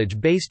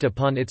college based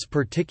upon its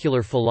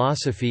particular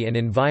philosophy and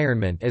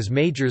environment, as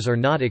majors are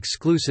not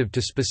exclusive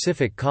to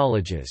specific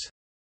colleges.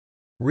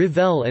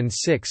 Revelle and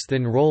Sixth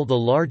enroll the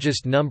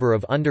largest number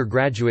of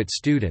undergraduate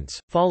students,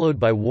 followed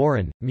by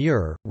Warren,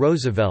 Muir,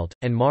 Roosevelt,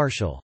 and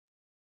Marshall.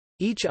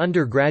 Each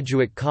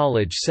undergraduate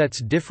college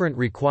sets different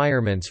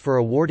requirements for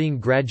awarding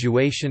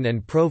graduation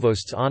and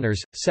provost's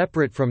honors,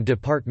 separate from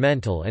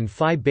departmental and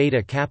Phi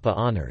Beta Kappa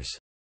honors.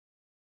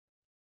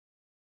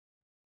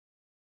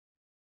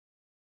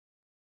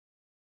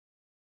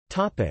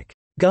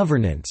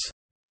 Governance.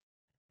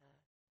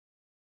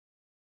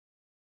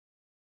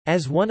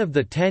 As one of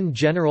the 10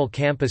 general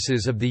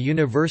campuses of the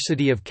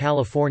University of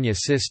California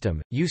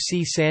system,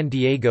 UC San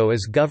Diego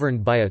is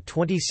governed by a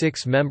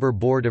 26-member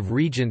Board of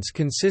Regents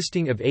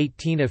consisting of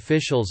 18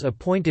 officials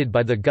appointed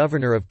by the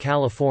Governor of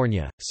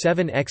California,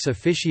 7 ex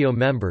officio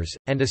members,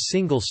 and a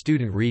single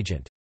student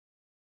regent.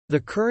 The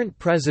current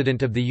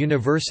president of the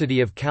University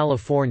of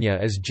California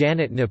is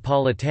Janet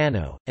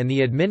Napolitano, and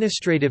the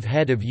administrative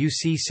head of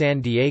UC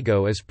San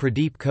Diego is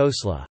Pradeep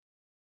Khosla.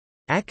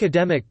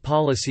 Academic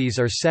policies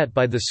are set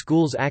by the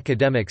school's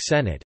Academic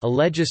Senate, a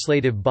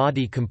legislative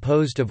body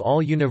composed of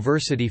all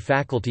university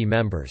faculty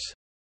members.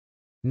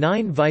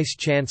 9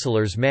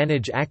 vice-chancellors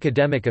manage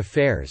academic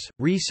affairs,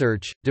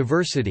 research,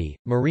 diversity,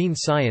 marine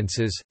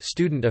sciences,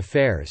 student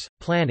affairs,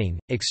 planning,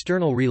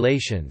 external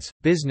relations,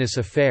 business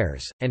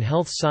affairs, and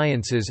health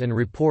sciences and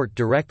report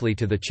directly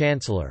to the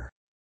chancellor.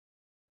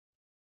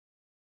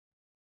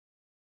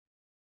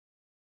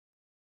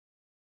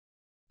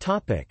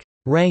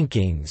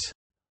 Rankings.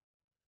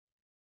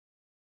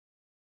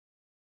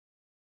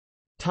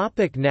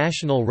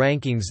 National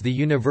rankings. The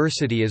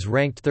university is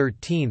ranked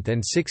 13th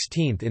and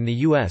 16th in the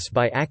U.S.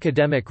 by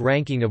Academic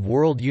Ranking of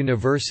World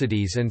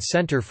Universities and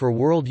Center for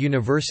World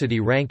University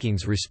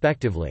Rankings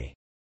respectively.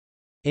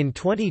 In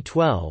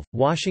 2012,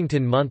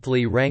 Washington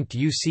Monthly ranked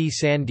UC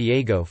San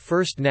Diego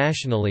first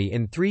nationally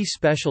in 3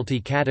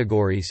 specialty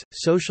categories: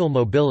 social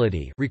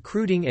mobility,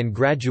 recruiting and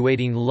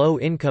graduating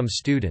low-income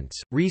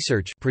students;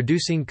 research,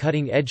 producing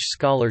cutting-edge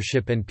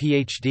scholarship and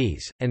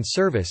PhDs; and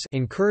service,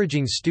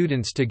 encouraging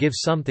students to give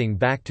something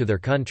back to their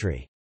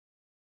country.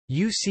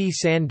 UC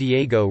San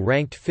Diego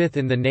ranked 5th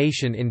in the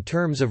nation in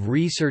terms of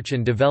research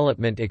and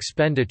development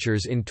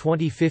expenditures in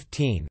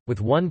 2015, with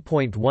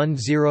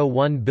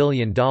 $1.101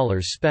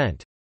 billion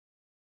spent.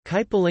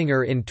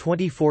 Kiplinger in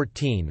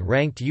 2014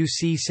 ranked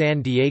UC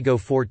San Diego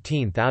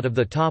 14th out of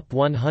the top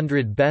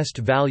 100 best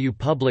value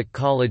public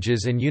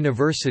colleges and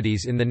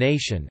universities in the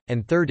nation,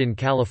 and 3rd in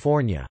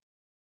California.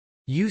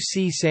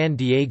 UC San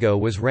Diego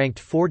was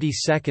ranked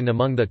 42nd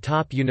among the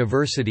top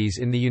universities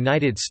in the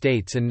United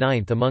States and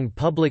 9th among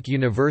public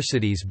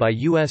universities by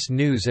U.S.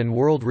 News &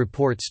 World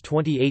Report's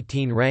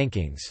 2018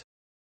 rankings.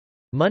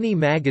 Money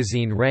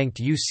magazine ranked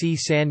UC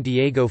San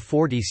Diego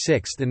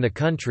 46th in the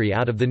country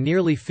out of the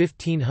nearly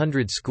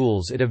 1,500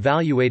 schools it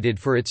evaluated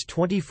for its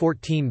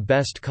 2014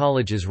 Best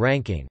Colleges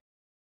ranking.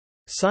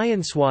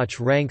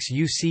 ScienceWatch ranks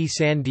UC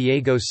San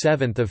Diego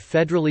 7th of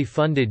federally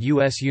funded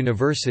U.S.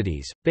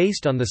 universities,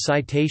 based on the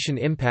citation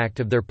impact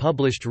of their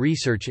published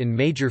research in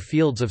major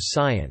fields of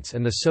science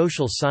and the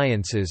social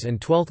sciences, and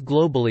 12th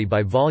globally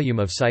by volume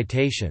of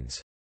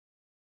citations.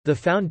 The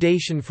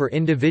Foundation for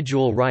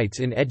Individual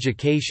Rights in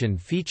Education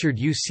featured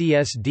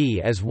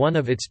UCSD as one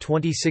of its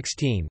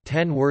 2016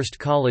 10 worst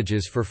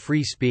colleges for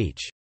free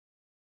speech.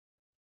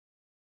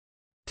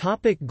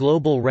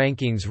 Global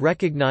rankings.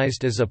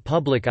 Recognized as a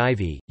public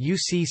Ivy,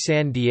 UC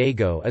San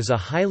Diego is a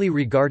highly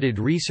regarded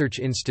research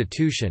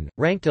institution,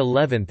 ranked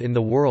 11th in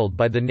the world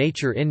by the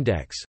Nature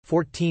Index,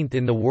 14th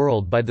in the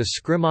world by the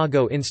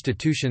Scrimago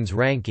Institutions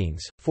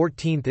Rankings,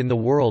 14th in the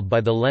world by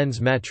the Lens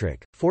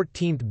Metric,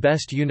 14th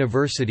best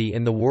university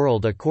in the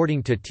world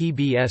according to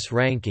TBS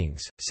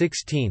Rankings,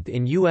 16th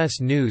in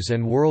U.S. News &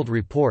 World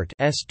Report's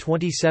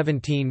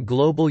 2017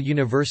 Global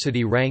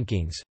University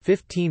Rankings,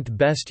 15th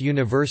best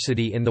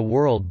university in the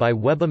world by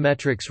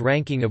Webometrics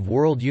Ranking of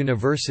World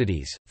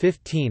Universities,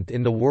 15th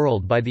in the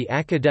world by the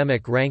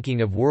Academic Ranking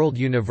of World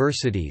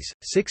Universities,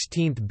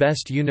 16th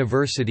best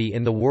university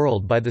in the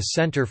world by the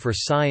Center for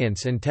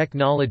Science and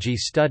Technology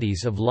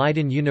Studies of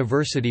Leiden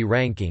University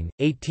Ranking,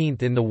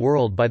 18th in the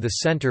world by the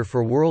Center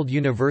for World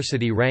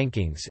University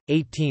Rankings,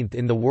 18th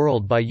in the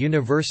world by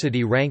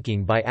University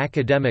Ranking by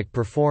Academic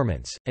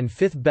Performance, and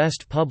 5th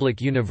best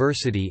public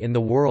university in the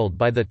world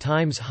by the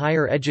Times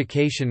Higher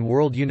Education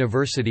World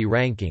University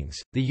Rankings.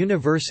 The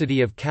University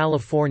of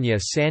California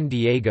San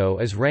Diego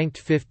is ranked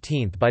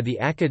 15th by the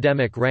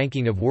Academic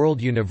Ranking of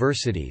World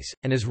Universities,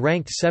 and is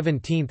ranked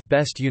 17th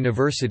best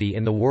university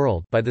in the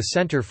world by the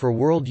Center for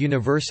World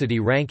University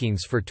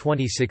Rankings for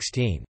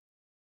 2016.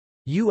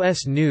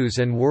 U.S. News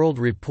 & World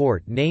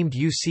Report named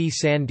UC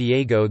San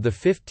Diego the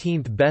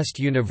 15th best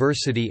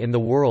university in the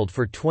world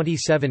for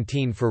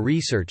 2017 for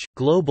research,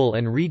 global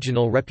and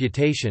regional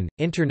reputation,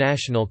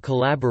 international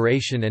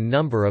collaboration and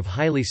number of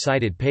highly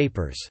cited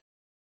papers.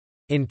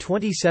 In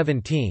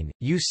 2017,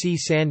 UC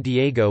San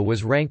Diego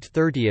was ranked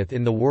 30th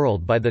in the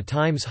world by the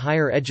Times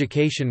Higher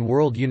Education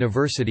World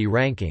University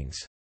Rankings.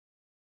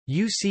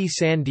 UC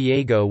San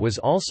Diego was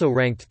also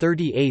ranked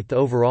 38th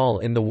overall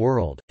in the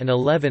world, and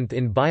 11th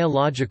in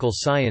biological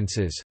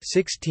sciences,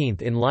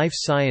 16th in life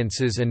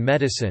sciences and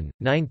medicine,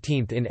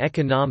 19th in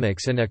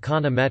economics and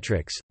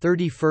econometrics,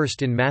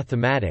 31st in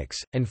mathematics,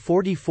 and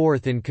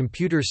 44th in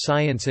computer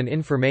science and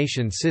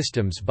information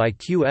systems by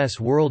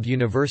QS World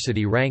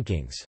University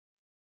Rankings.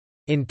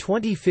 In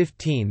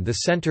 2015, the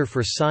Center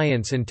for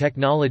Science and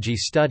Technology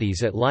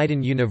Studies at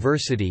Leiden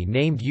University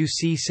named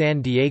UC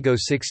San Diego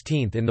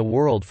 16th in the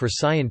world for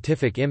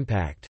scientific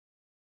impact.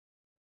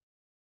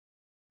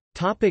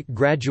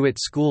 Graduate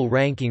school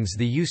rankings.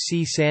 The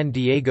UC San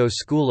Diego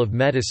School of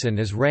Medicine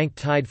is ranked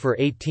tied for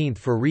 18th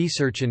for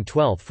research and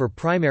 12th for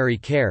primary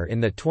care in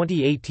the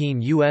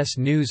 2018 U.S.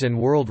 News &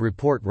 World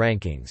Report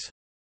rankings.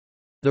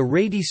 The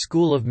Rady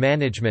School of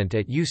Management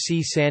at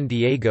UC San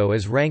Diego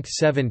is ranked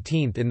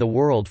 17th in the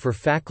world for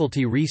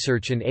faculty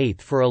research and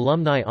 8th for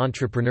alumni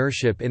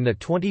entrepreneurship in the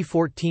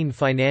 2014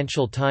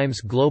 Financial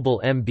Times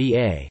Global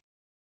MBA.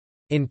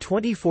 In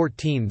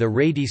 2014, the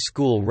Rady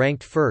School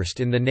ranked first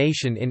in the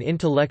nation in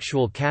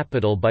intellectual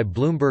capital by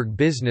Bloomberg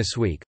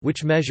Businessweek,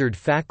 which measured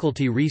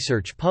faculty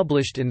research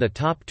published in the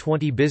top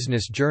 20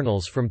 business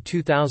journals from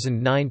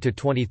 2009 to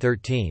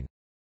 2013.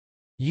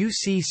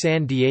 UC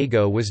San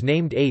Diego was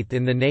named 8th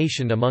in the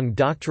nation among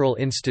doctoral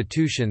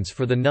institutions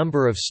for the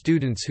number of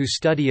students who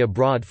study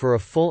abroad for a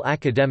full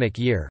academic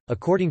year,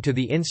 according to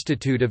the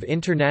Institute of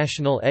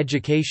International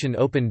Education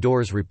Open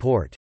Doors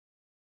report.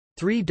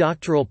 3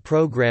 doctoral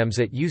programs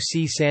at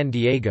UC San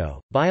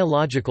Diego,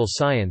 Biological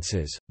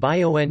Sciences,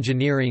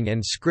 Bioengineering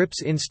and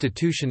Scripps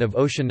Institution of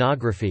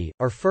Oceanography,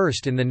 are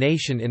first in the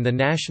nation in the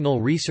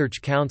National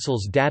Research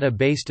Council's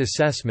Data-Based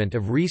Assessment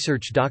of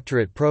Research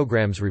Doctorate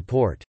Programs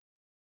report.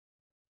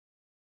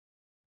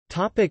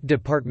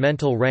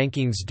 Departmental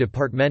rankings.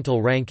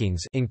 Departmental rankings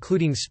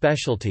including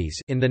specialties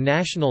in the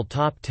national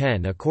top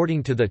 10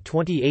 according to the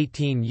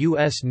 2018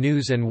 U.S.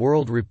 News &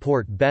 World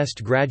Report.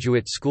 Best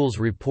Graduate Schools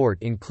report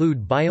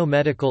include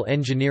Biomedical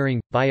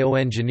Engineering,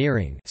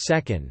 Bioengineering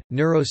 2nd,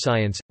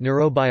 Neuroscience,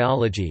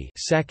 Neurobiology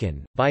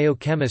 2nd,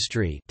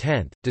 Biochemistry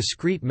 10th,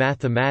 Discrete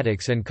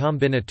Mathematics and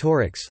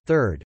Combinatorics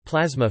 3rd,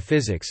 Plasma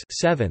Physics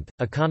 7th,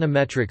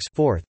 Econometrics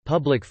 4th,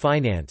 Public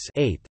Finance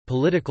 8th,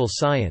 Political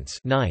Science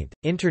 9th,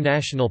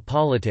 International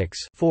Politics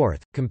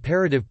 4th,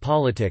 Comparative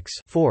Politics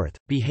 4th,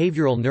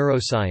 Behavioral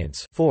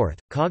Neuroscience 4th,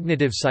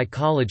 Cognitive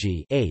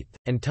Psychology 8th,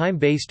 and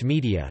Time-Based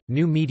Media,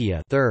 New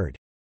Media 3rd.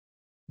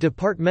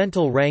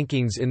 Departmental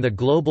rankings in the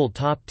global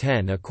top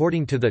 10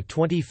 according to the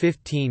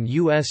 2015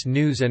 U.S.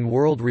 News &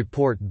 World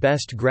Report.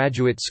 Best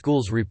Graduate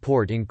Schools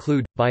report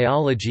include,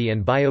 Biology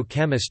and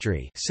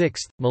Biochemistry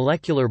 6th,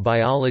 Molecular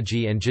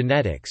Biology and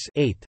Genetics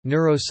 8th,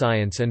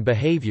 Neuroscience and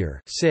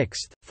Behavior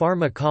 6th,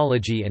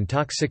 Pharmacology and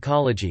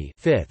Toxicology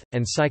 5th,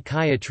 and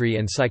Psychiatry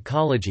and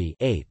Psychology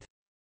 8th.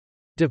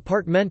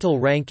 Departmental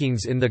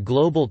rankings in the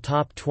global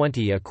top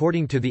 20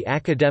 according to the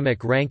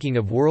Academic Ranking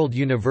of World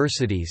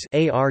Universities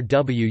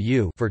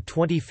 (ARWU) for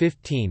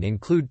 2015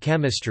 include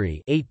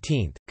Chemistry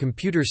 18th,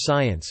 Computer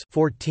Science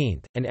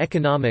 14th, and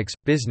Economics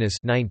Business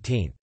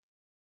 19th.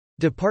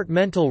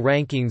 Departmental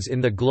rankings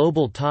in the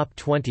global top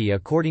 20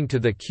 according to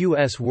the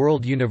QS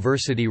World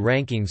University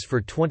Rankings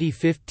for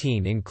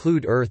 2015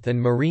 include Earth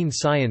and Marine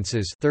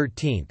Sciences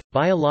 13th,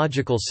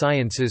 Biological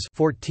Sciences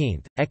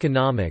 14th,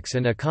 Economics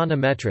and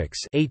Econometrics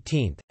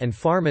 18th, and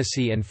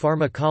Pharmacy and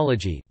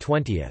Pharmacology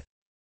 20th.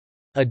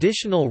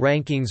 Additional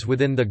rankings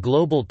within the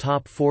global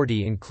top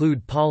 40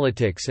 include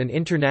Politics and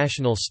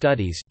International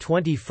Studies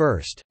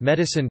 21st,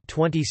 Medicine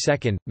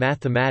 22nd,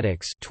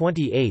 Mathematics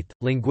 28th,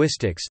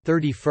 Linguistics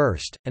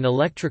 31st, and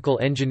Electrical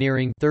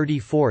Engineering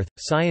 34th.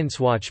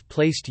 ScienceWatch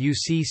placed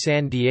UC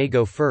San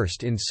Diego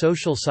first in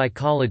Social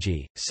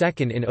Psychology,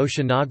 second in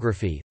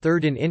Oceanography,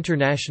 third in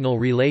International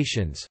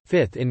Relations,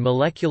 fifth in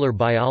Molecular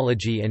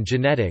Biology and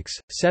Genetics,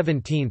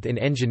 17th in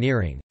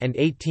Engineering, and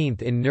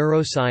 18th in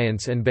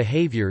Neuroscience and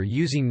Behavior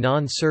using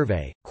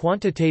non-survey,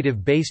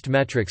 quantitative-based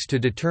metrics to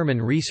determine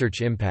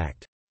research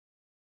impact.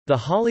 The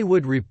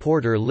Hollywood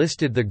Reporter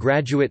listed the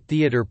graduate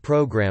theater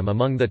program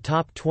among the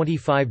top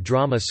 25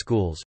 drama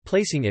schools,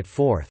 placing it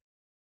fourth.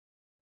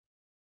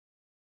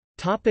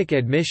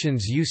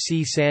 Admissions.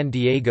 UC San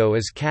Diego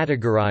is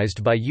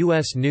categorized by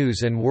U.S.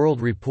 News &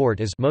 World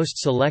Report as most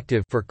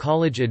selective for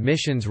college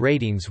admissions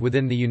ratings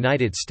within the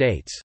United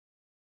States.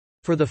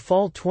 For the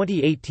fall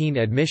 2018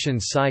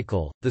 admissions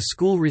cycle, the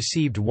school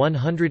received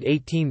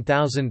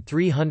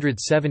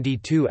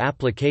 118,372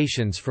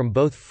 applications from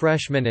both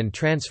freshmen and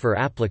transfer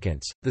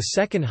applicants, the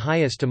second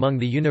highest among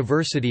the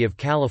University of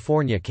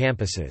California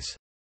campuses.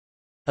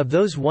 Of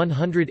those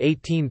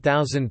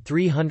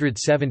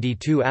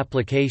 118,372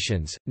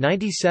 applications,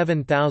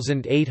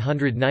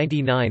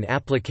 97,899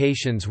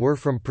 applications were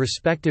from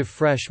prospective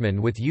freshmen,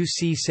 with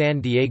UC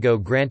San Diego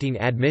granting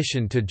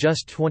admission to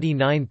just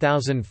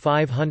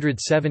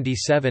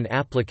 29,577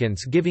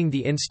 applicants, giving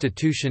the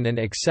institution an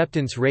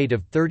acceptance rate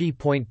of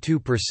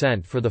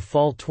 30.2% for the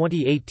fall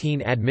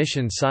 2018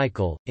 admission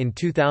cycle. In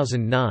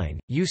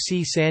 2009,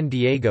 UC San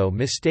Diego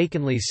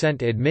mistakenly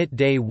sent admit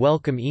day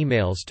welcome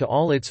emails to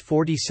all its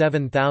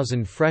 47,000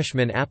 21,000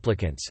 freshman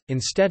applicants,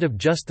 instead of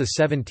just the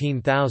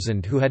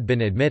 17,000 who had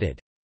been admitted.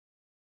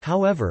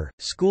 However,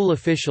 school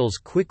officials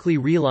quickly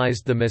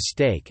realized the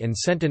mistake and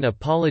sent an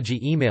apology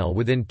email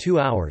within 2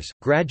 hours.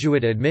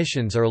 Graduate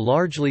admissions are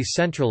largely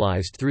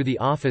centralized through the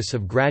Office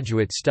of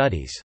Graduate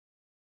Studies.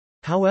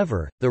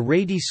 However, the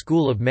Rady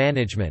School of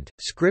Management,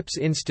 Scripps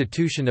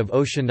Institution of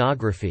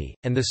Oceanography,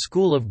 and the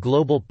School of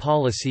Global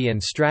Policy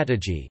and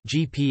Strategy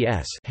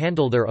 (GPS)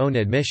 handle their own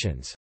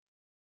admissions.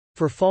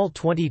 For fall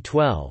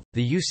 2012,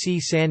 the UC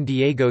San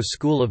Diego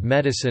School of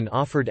Medicine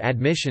offered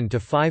admission to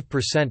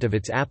 5% of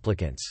its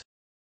applicants.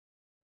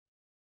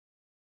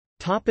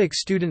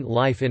 Student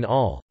life. In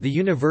all, the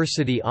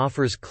university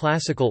offers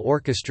classical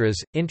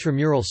orchestras,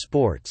 intramural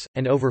sports,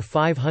 and over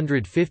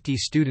 550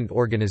 student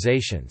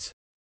organizations.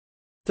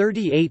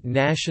 38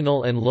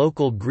 national and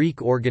local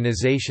Greek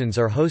organizations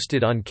are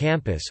hosted on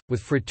campus,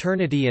 with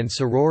fraternity and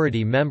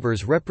sorority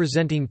members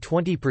representing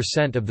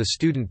 20% of the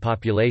student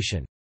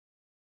population.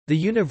 The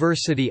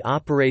university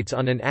operates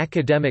on an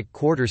academic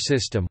quarter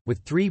system, with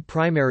 3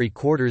 primary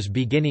quarters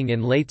beginning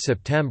in late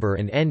September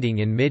and ending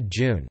in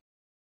mid-June.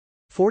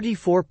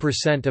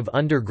 44% of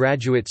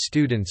undergraduate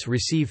students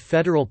receive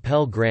federal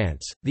Pell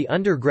Grants. The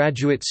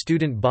undergraduate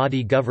student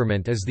body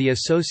government is the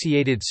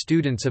Associated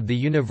Students of the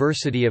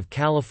University of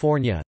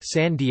California,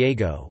 San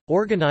Diego,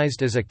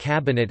 organized as a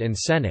cabinet and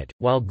senate,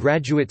 while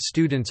graduate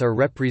students are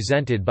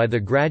represented by the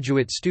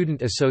Graduate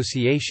Student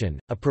Association,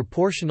 a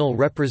proportional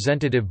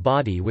representative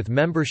body with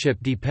membership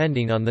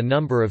depending on the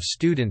number of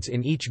students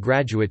in each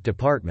graduate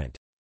department.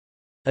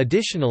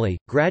 Additionally,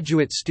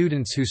 graduate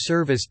students who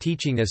serve as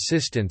teaching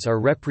assistants are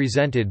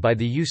represented by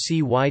the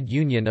UC-wide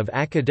Union of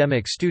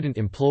Academic Student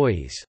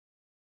Employees.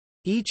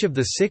 Each of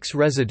the 6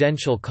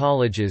 residential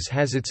colleges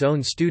has its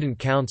own student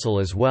council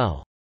as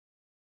well.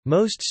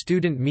 Most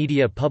student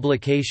media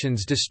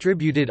publications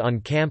distributed on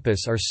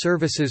campus are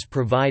services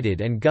provided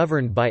and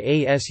governed by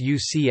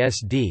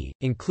ASUCSD,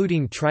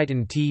 including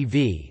Triton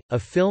TV, a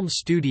film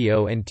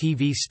studio and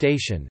TV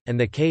station, and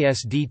the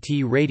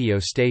KSDT radio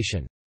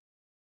station.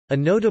 A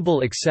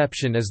notable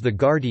exception is The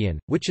Guardian,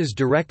 which is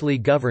directly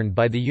governed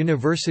by the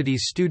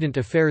university's Student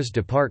Affairs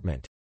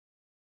Department.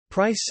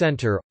 Price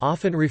Center,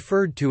 often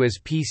referred to as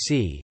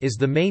PC, is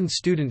the main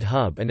student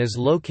hub and is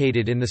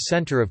located in the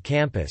center of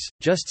campus,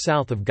 just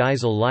south of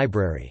Geisel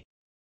Library.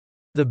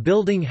 The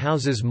building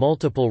houses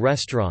multiple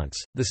restaurants,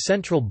 the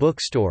Central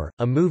Bookstore,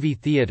 a movie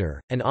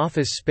theater, an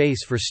office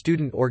space for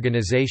student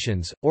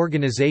organizations,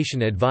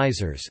 organization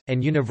advisors,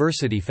 and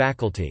university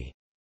faculty.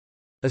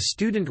 A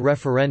student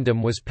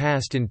referendum was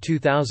passed in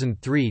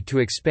 2003 to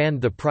expand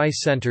the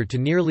Price Center to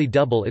nearly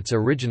double its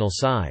original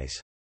size.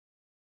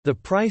 The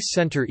Price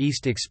Center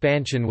East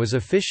expansion was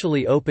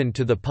officially opened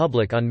to the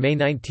public on May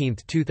 19,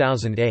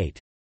 2008.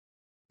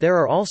 There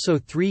are also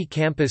 3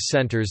 campus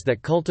centers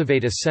that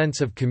cultivate a sense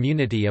of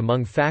community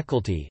among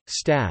faculty,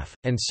 staff,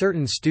 and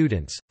certain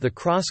students: the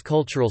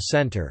Cross-Cultural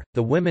Center,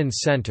 the Women's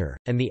Center,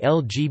 and the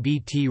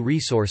LGBT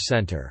Resource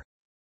Center.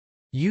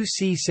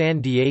 UC San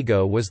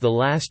Diego was the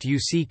last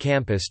UC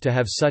campus to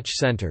have such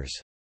centers.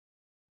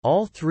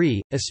 All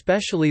 3,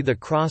 especially the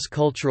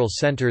Cross-Cultural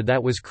Center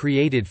that was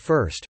created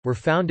first, were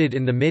founded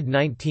in the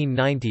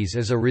mid-1990s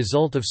as a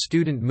result of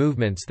student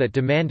movements that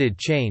demanded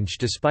change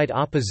despite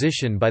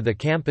opposition by the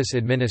campus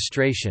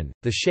administration.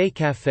 The Shea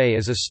Café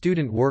is a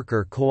student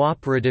worker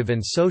cooperative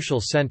and social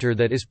center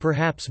that is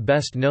perhaps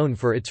best known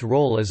for its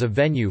role as a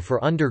venue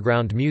for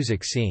underground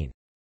music scene.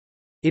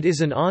 It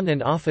is an on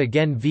and off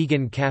again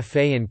vegan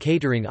café and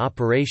catering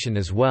operation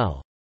as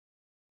well.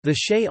 The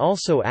Shea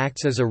also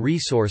acts as a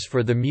resource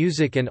for the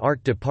music and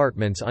art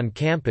departments on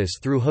campus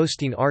through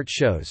hosting art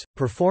shows,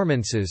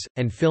 performances,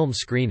 and film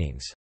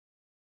screenings.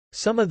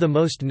 Some of the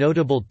most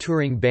notable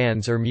touring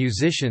bands or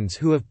musicians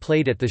who have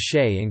played at the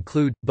Shea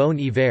include Bon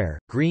Iver,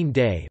 Green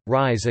Day,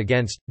 Rise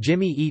Against,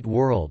 Jimmy Eat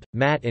World,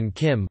 Matt and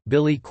Kim,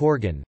 Billy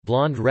Corgan,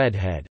 Blonde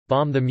Redhead,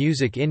 Bomb the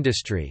Music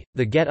Industry,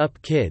 The Get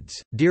Up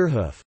Kids,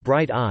 Deerhoof,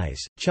 Bright Eyes,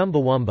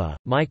 Chumbawamba,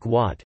 Mike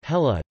Watt,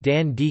 Hella,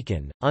 Dan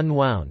Deacon,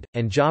 Unwound,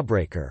 and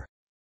Jawbreaker.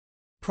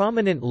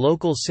 Prominent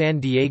local San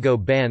Diego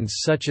bands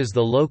such as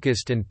The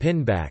Locust and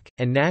Pinback,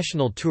 and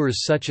national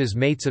tours such as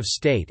Mates of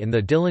State and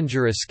the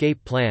Dillinger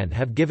Escape Plan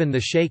have given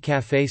the Shea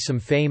Café some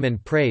fame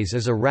and praise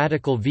as a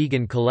radical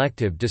vegan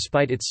collective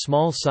despite its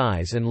small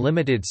size and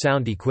limited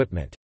sound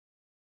equipment.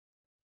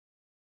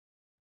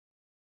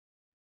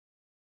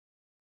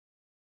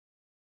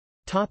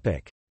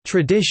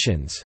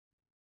 Traditions.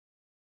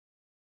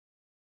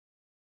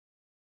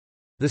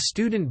 The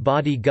student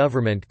body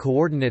government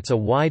coordinates a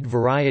wide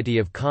variety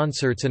of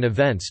concerts and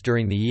events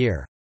during the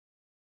year.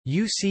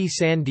 UC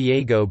San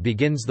Diego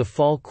begins the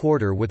fall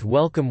quarter with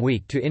Welcome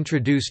Week to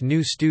introduce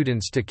new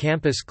students to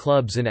campus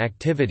clubs and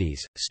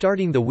activities,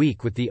 starting the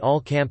week with the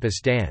all-campus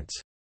dance.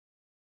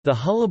 The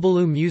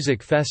Hullabaloo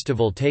Music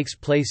Festival takes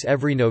place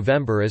every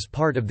November as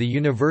part of the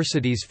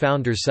university's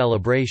Founders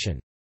Celebration.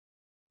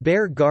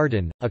 Bear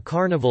Garden, a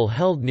carnival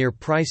held near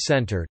Price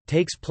Center,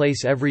 takes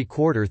place every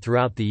quarter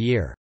throughout the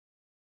year.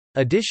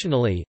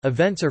 Additionally,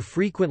 events are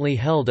frequently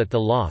held at The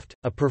Loft,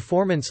 a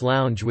performance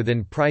lounge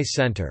within Price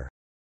Center.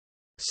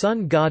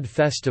 Sun God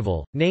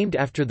Festival, named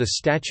after the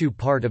statue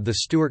part of the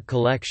Stuart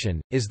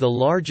collection, is the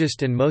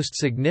largest and most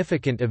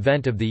significant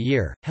event of the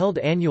year, held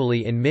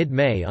annually in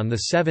mid-May on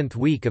the seventh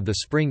week of the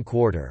spring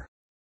quarter.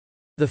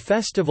 The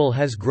festival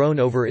has grown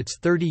over its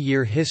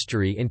 30-year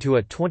history into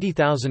a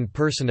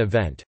 20,000-person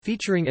event,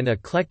 featuring an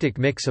eclectic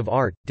mix of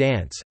art,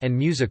 dance, and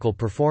musical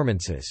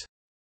performances.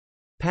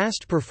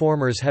 Past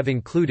performers have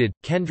included,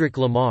 Kendrick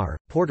Lamar,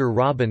 Porter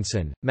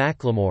Robinson,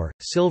 Macklemore,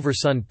 Silver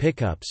Sun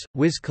Pickups,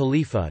 Wiz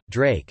Khalifa,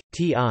 Drake,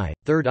 T.I.,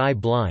 Third Eye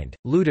Blind,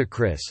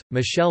 Ludacris,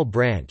 Michelle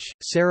Branch,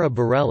 Sarah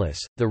Bareilles,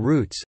 The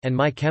Roots, and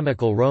My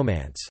Chemical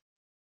Romance.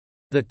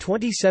 The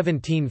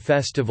 2017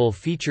 festival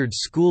featured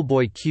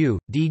Schoolboy Q,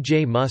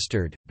 DJ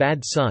Mustard,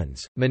 Bad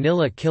Sons,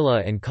 Manila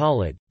Killa and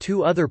Khalid.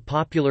 Two other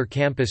popular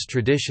campus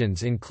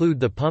traditions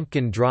include the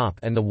Pumpkin Drop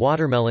and the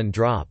Watermelon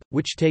Drop,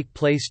 which take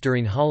place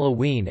during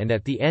Halloween and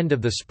at the end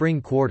of the spring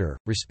quarter,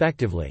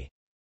 respectively.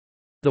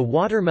 The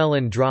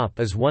Watermelon Drop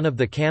is one of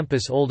the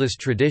campus' oldest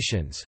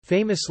traditions,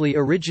 famously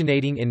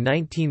originating in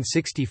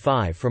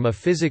 1965 from a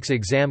physics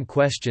exam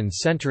question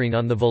centering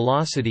on the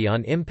velocity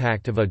on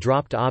impact of a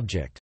dropped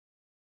object.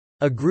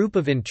 A group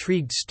of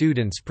intrigued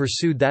students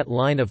pursued that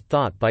line of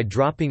thought by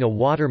dropping a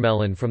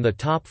watermelon from the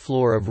top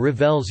floor of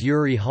Revel's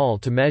Urey Hall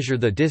to measure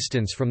the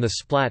distance from the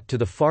splat to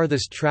the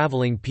farthest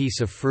traveling piece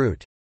of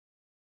fruit.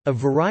 A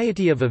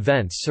variety of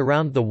events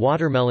surround the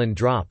watermelon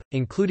drop,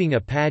 including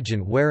a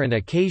pageant where an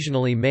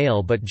occasionally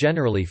male but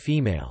generally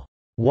female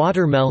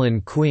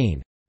watermelon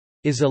queen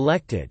is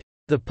elected.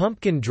 The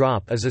pumpkin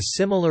drop is a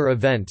similar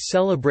event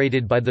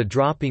celebrated by the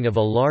dropping of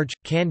a large,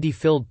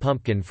 candy-filled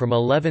pumpkin from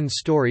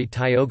 11-story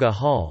Tioga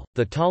Hall,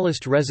 the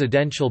tallest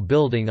residential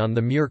building on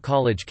the Muir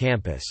College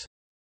campus.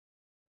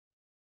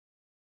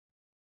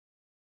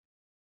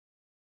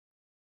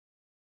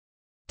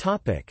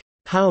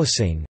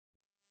 Housing.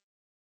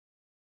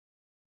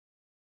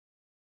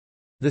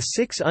 The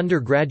 6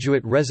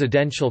 undergraduate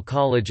residential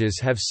colleges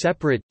have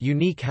separate,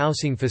 unique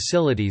housing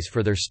facilities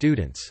for their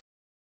students.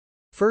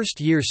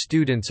 First-year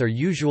students are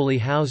usually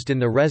housed in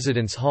the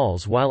residence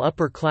halls while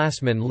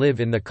upperclassmen live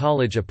in the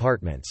college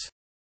apartments.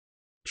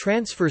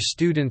 Transfer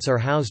students are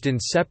housed in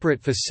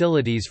separate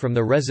facilities from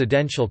the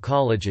residential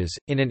colleges,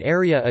 in an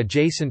area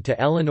adjacent to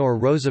Eleanor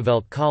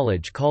Roosevelt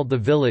College called the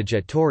Village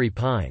at Torrey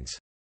Pines.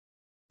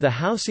 The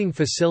housing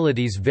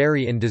facilities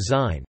vary in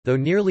design, though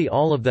nearly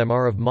all of them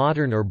are of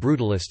modern or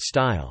brutalist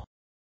style.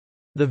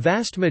 The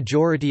vast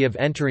majority of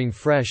entering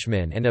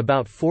freshmen and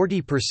about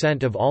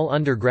 40% of all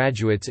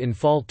undergraduates in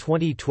fall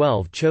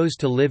 2012 chose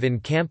to live in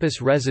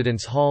campus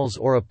residence halls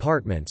or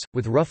apartments,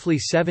 with roughly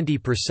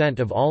 70%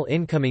 of all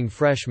incoming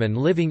freshmen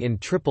living in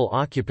triple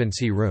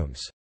occupancy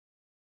rooms.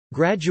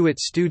 Graduate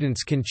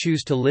students can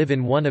choose to live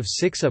in one of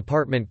 6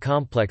 apartment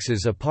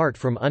complexes apart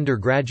from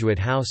undergraduate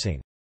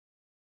housing.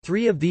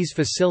 3 of these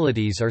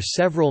facilities are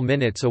several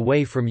minutes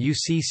away from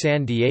UC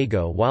San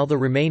Diego while the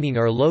remaining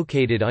are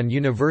located on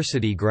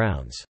university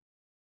grounds.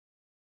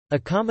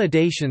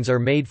 Accommodations are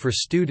made for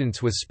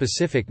students with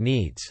specific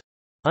needs.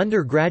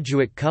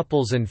 Undergraduate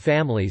couples and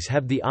families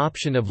have the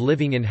option of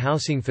living in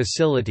housing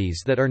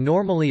facilities that are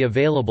normally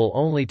available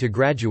only to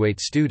graduate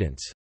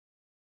students.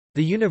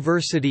 The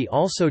university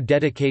also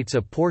dedicates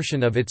a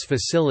portion of its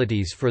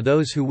facilities for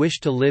those who wish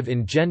to live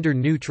in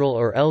gender-neutral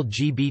or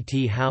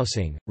LGBT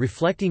housing,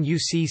 reflecting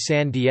UC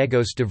San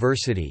Diego's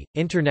diversity.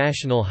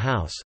 International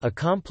House, a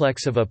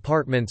complex of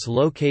apartments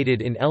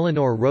located in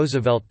Eleanor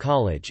Roosevelt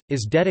College,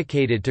 is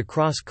dedicated to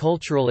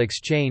cross-cultural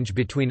exchange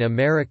between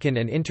American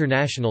and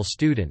international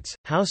students,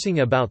 housing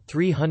about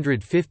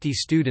 350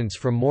 students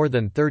from more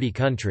than 30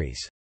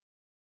 countries.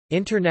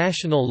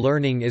 International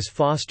learning is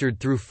fostered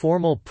through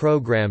formal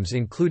programs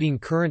including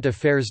current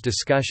affairs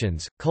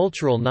discussions,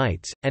 cultural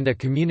nights, and a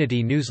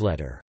community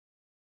newsletter.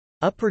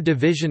 Upper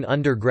division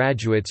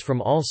undergraduates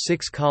from all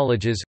 6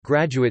 colleges,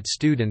 graduate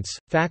students,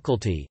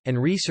 faculty, and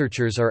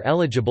researchers are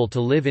eligible to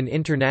live in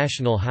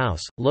International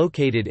House,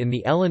 located in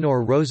the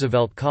Eleanor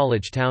Roosevelt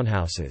College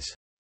townhouses.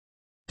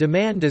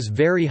 Demand is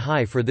very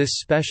high for this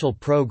special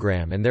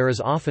program and there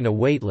is often a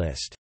wait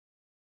list.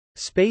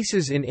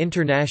 Spaces in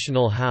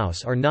International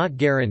House are not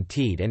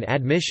guaranteed and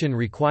admission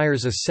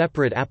requires a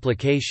separate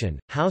application.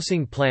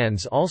 Housing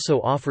plans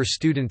also offer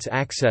students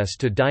access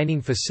to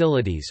dining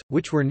facilities,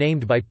 which were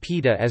named by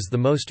PETA as the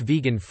most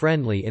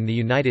vegan-friendly in the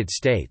United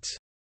States.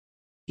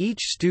 Each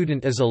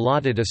student is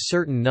allotted a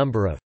certain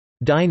number of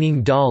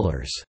dining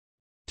dollars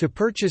to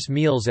purchase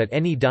meals at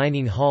any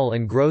dining hall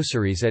and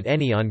groceries at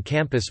any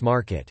on-campus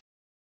market.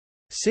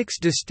 6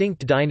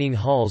 distinct dining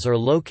halls are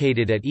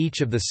located at each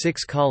of the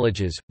 6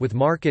 colleges, with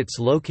markets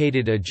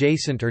located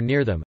adjacent or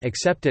near them,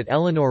 except at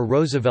Eleanor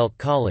Roosevelt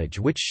College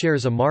which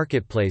shares a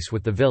marketplace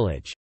with the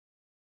village.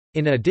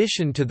 In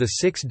addition to the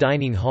 6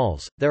 dining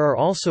halls, there are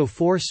also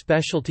 4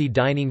 specialty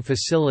dining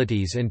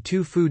facilities and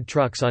 2 food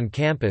trucks on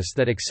campus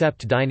that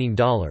accept dining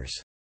dollars.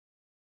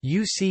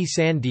 UC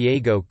San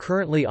Diego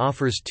currently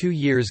offers 2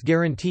 years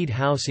guaranteed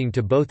housing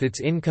to both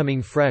its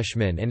incoming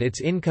freshmen and its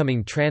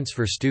incoming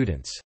transfer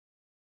students.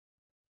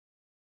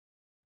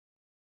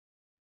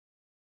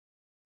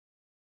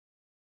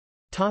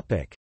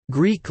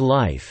 Greek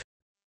life.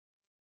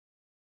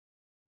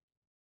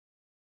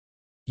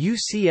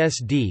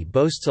 UCSD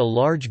boasts a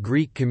large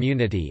Greek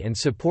community and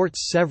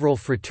supports several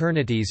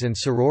fraternities and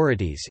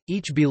sororities,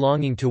 each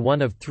belonging to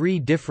one of 3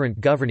 different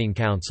governing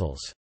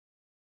councils.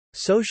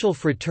 Social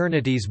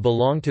fraternities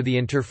belong to the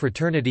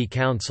Interfraternity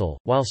Council,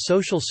 while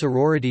social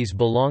sororities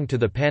belong to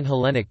the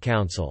Panhellenic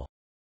Council.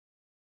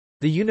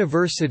 The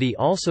university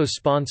also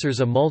sponsors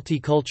a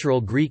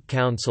multicultural Greek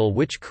council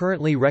which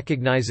currently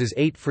recognizes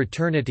 8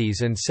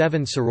 fraternities and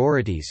 7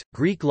 sororities.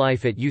 Greek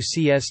life at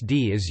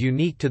UCSD is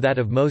unique to that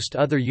of most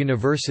other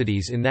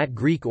universities in that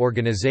Greek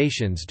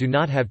organizations do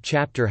not have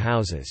chapter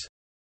houses.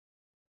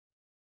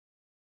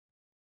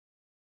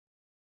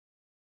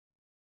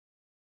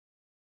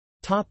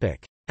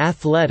 Topic: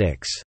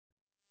 Athletics.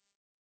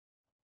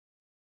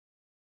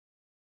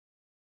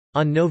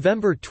 On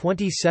November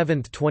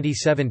 27,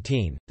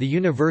 2017, the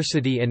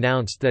university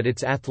announced that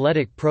its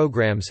athletic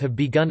programs have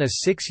begun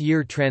a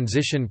 6-year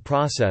transition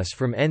process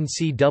from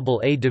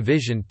NCAA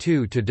Division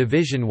II to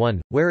Division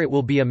I, where it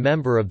will be a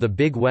member of the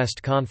Big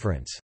West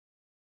Conference.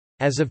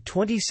 As of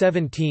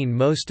 2017,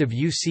 most of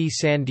UC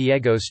San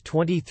Diego's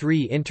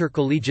 23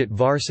 intercollegiate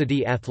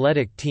varsity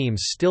athletic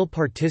teams still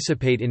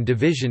participate in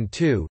Division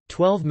II,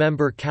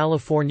 12-member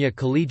California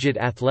Collegiate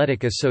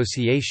Athletic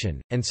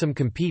Association, and some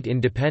compete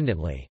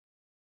independently.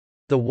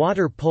 The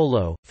water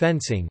polo,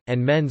 fencing,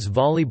 and men's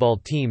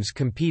volleyball teams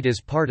compete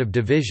as part of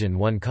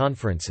Division I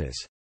conferences.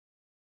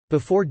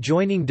 Before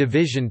joining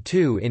Division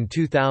II in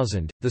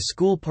 2000, the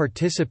school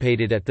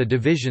participated at the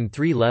Division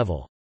III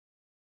level.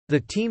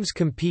 The teams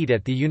compete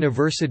at the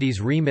university's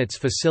Remitz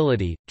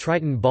facility,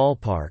 Triton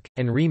Ballpark,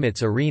 and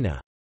Remitz Arena.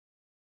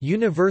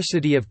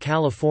 University of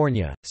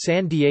California,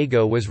 San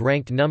Diego was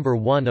ranked number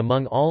 1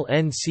 among all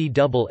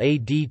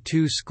NCAA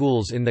D2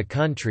 schools in the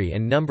country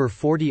and number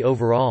 40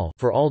 overall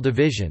for all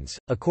divisions,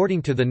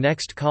 according to the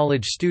Next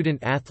College Student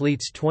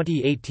Athletes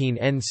 2018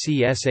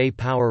 NCSA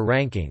Power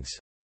Rankings.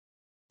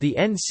 The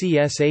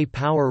NCSA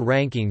Power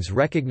Rankings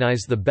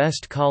recognize the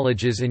best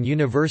colleges and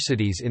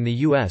universities in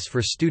the U.S.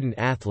 for student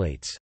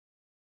athletes.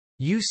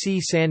 UC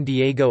San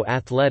Diego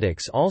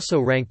Athletics also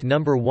ranked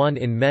number 1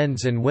 in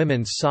men's and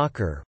women's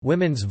soccer,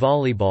 women's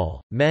volleyball,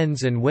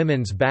 men's and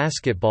women's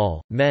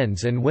basketball,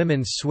 men's and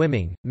women's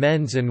swimming,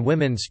 men's and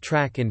women's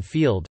track and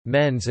field,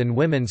 men's and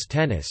women's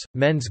tennis,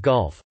 men's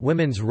golf,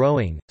 women's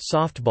rowing,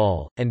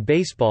 softball, and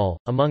baseball,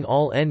 among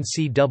all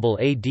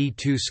NCAA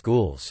D2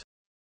 schools.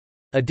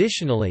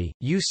 Additionally,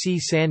 UC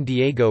San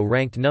Diego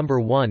ranked number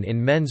 1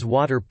 in men's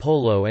water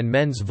polo and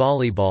men's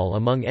volleyball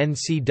among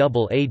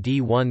NCAA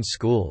D1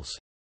 schools.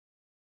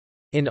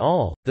 In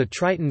all, the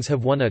Tritons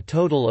have won a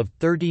total of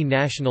 30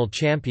 national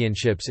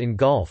championships in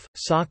golf,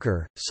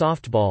 soccer,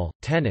 softball,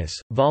 tennis,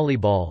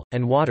 volleyball,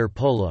 and water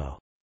polo.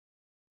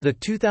 The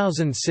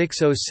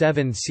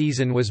 2006-07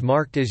 season was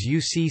marked as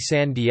UC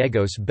San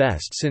Diego's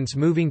best since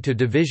moving to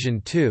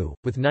Division II,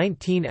 with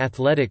 19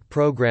 athletic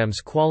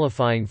programs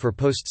qualifying for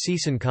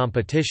postseason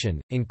competition,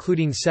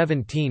 including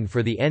 17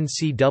 for the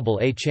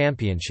NCAA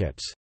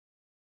championships.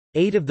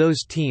 8 of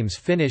those teams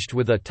finished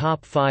with a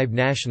top 5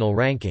 national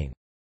ranking.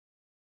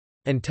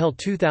 Until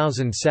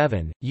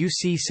 2007,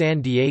 UC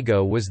San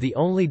Diego was the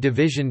only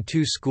Division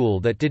II school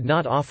that did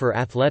not offer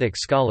athletic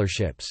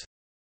scholarships.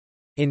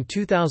 In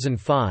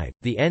 2005,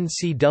 the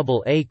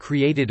NCAA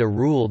created a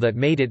rule that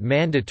made it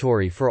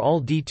mandatory for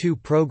all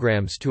D2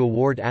 programs to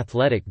award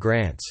athletic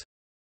grants.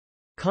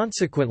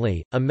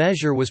 Consequently, a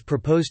measure was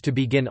proposed to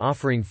begin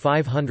offering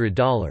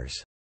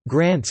 $500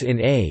 grants in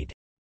aid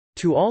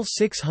to all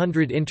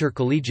 600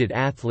 intercollegiate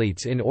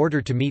athletes in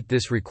order to meet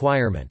this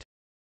requirement.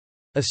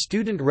 A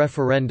student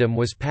referendum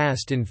was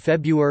passed in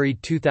February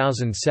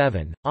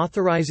 2007,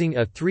 authorizing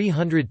a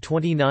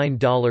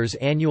 $329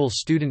 annual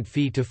student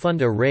fee to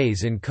fund a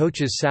raise in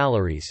coaches'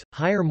 salaries,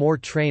 hire more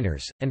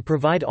trainers, and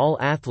provide all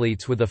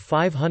athletes with a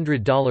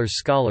 $500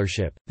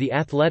 scholarship. The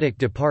athletic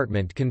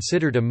department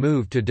considered a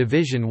move to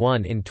Division I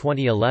in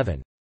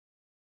 2011.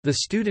 The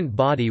student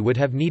body would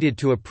have needed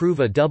to approve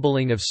a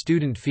doubling of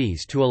student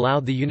fees to allow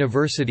the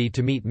university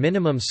to meet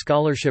minimum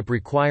scholarship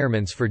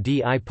requirements for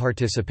DI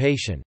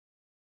participation.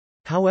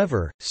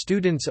 However,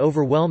 students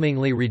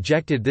overwhelmingly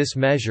rejected this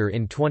measure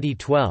in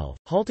 2012,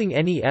 halting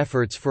any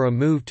efforts for a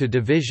move to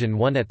Division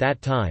I at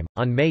that time.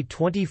 On May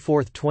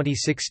 24,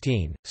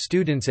 2016,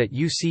 students at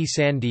UC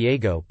San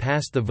Diego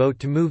passed the vote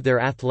to move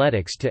their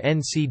athletics to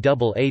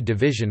NCAA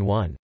Division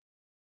I.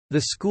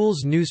 The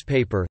school's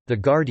newspaper, The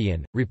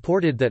Guardian,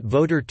 reported that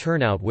voter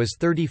turnout was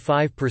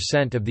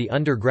 35% of the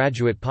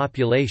undergraduate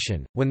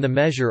population, when the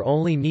measure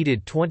only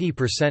needed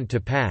 20% to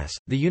pass.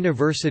 The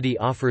university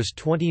offers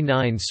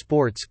 29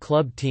 sports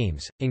club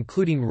teams,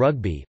 including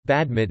rugby,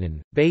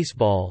 badminton,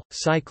 baseball,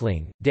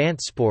 cycling,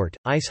 dance sport,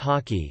 ice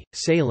hockey,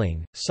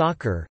 sailing,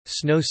 soccer,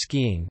 snow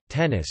skiing,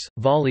 tennis,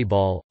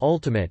 volleyball,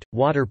 ultimate,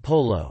 water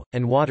polo,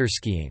 and water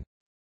skiing.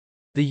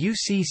 The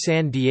UC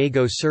San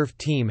Diego surf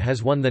team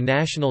has won the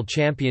national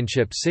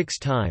championship 6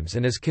 times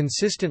and is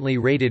consistently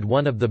rated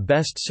one of the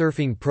best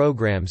surfing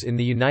programs in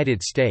the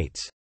United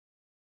States.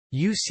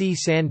 UC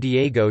San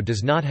Diego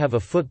does not have a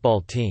football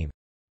team.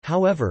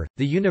 However,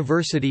 the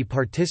university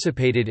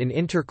participated in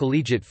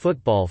intercollegiate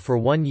football for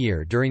 1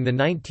 year during the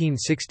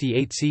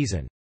 1968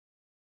 season.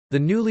 The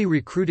newly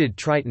recruited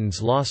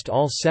Tritons lost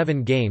all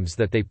 7 games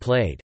that they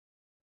played.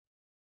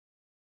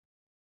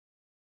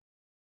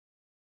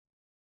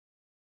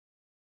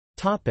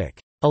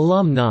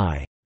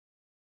 Alumni.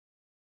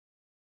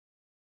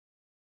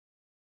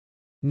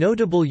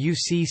 Notable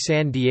UC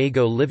San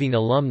Diego living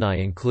alumni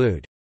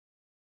include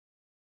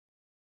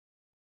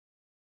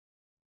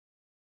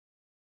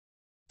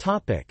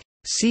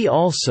See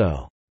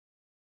also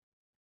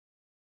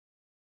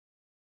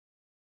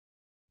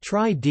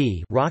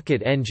Tri-D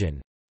rocket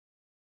engine.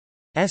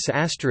 S**,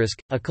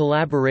 a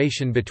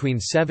collaboration between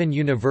 7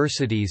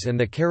 universities and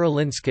the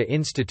Karolinska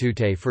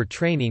Institute for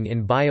training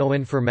in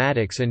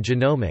bioinformatics and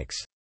genomics.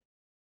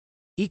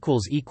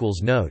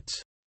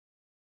 Notes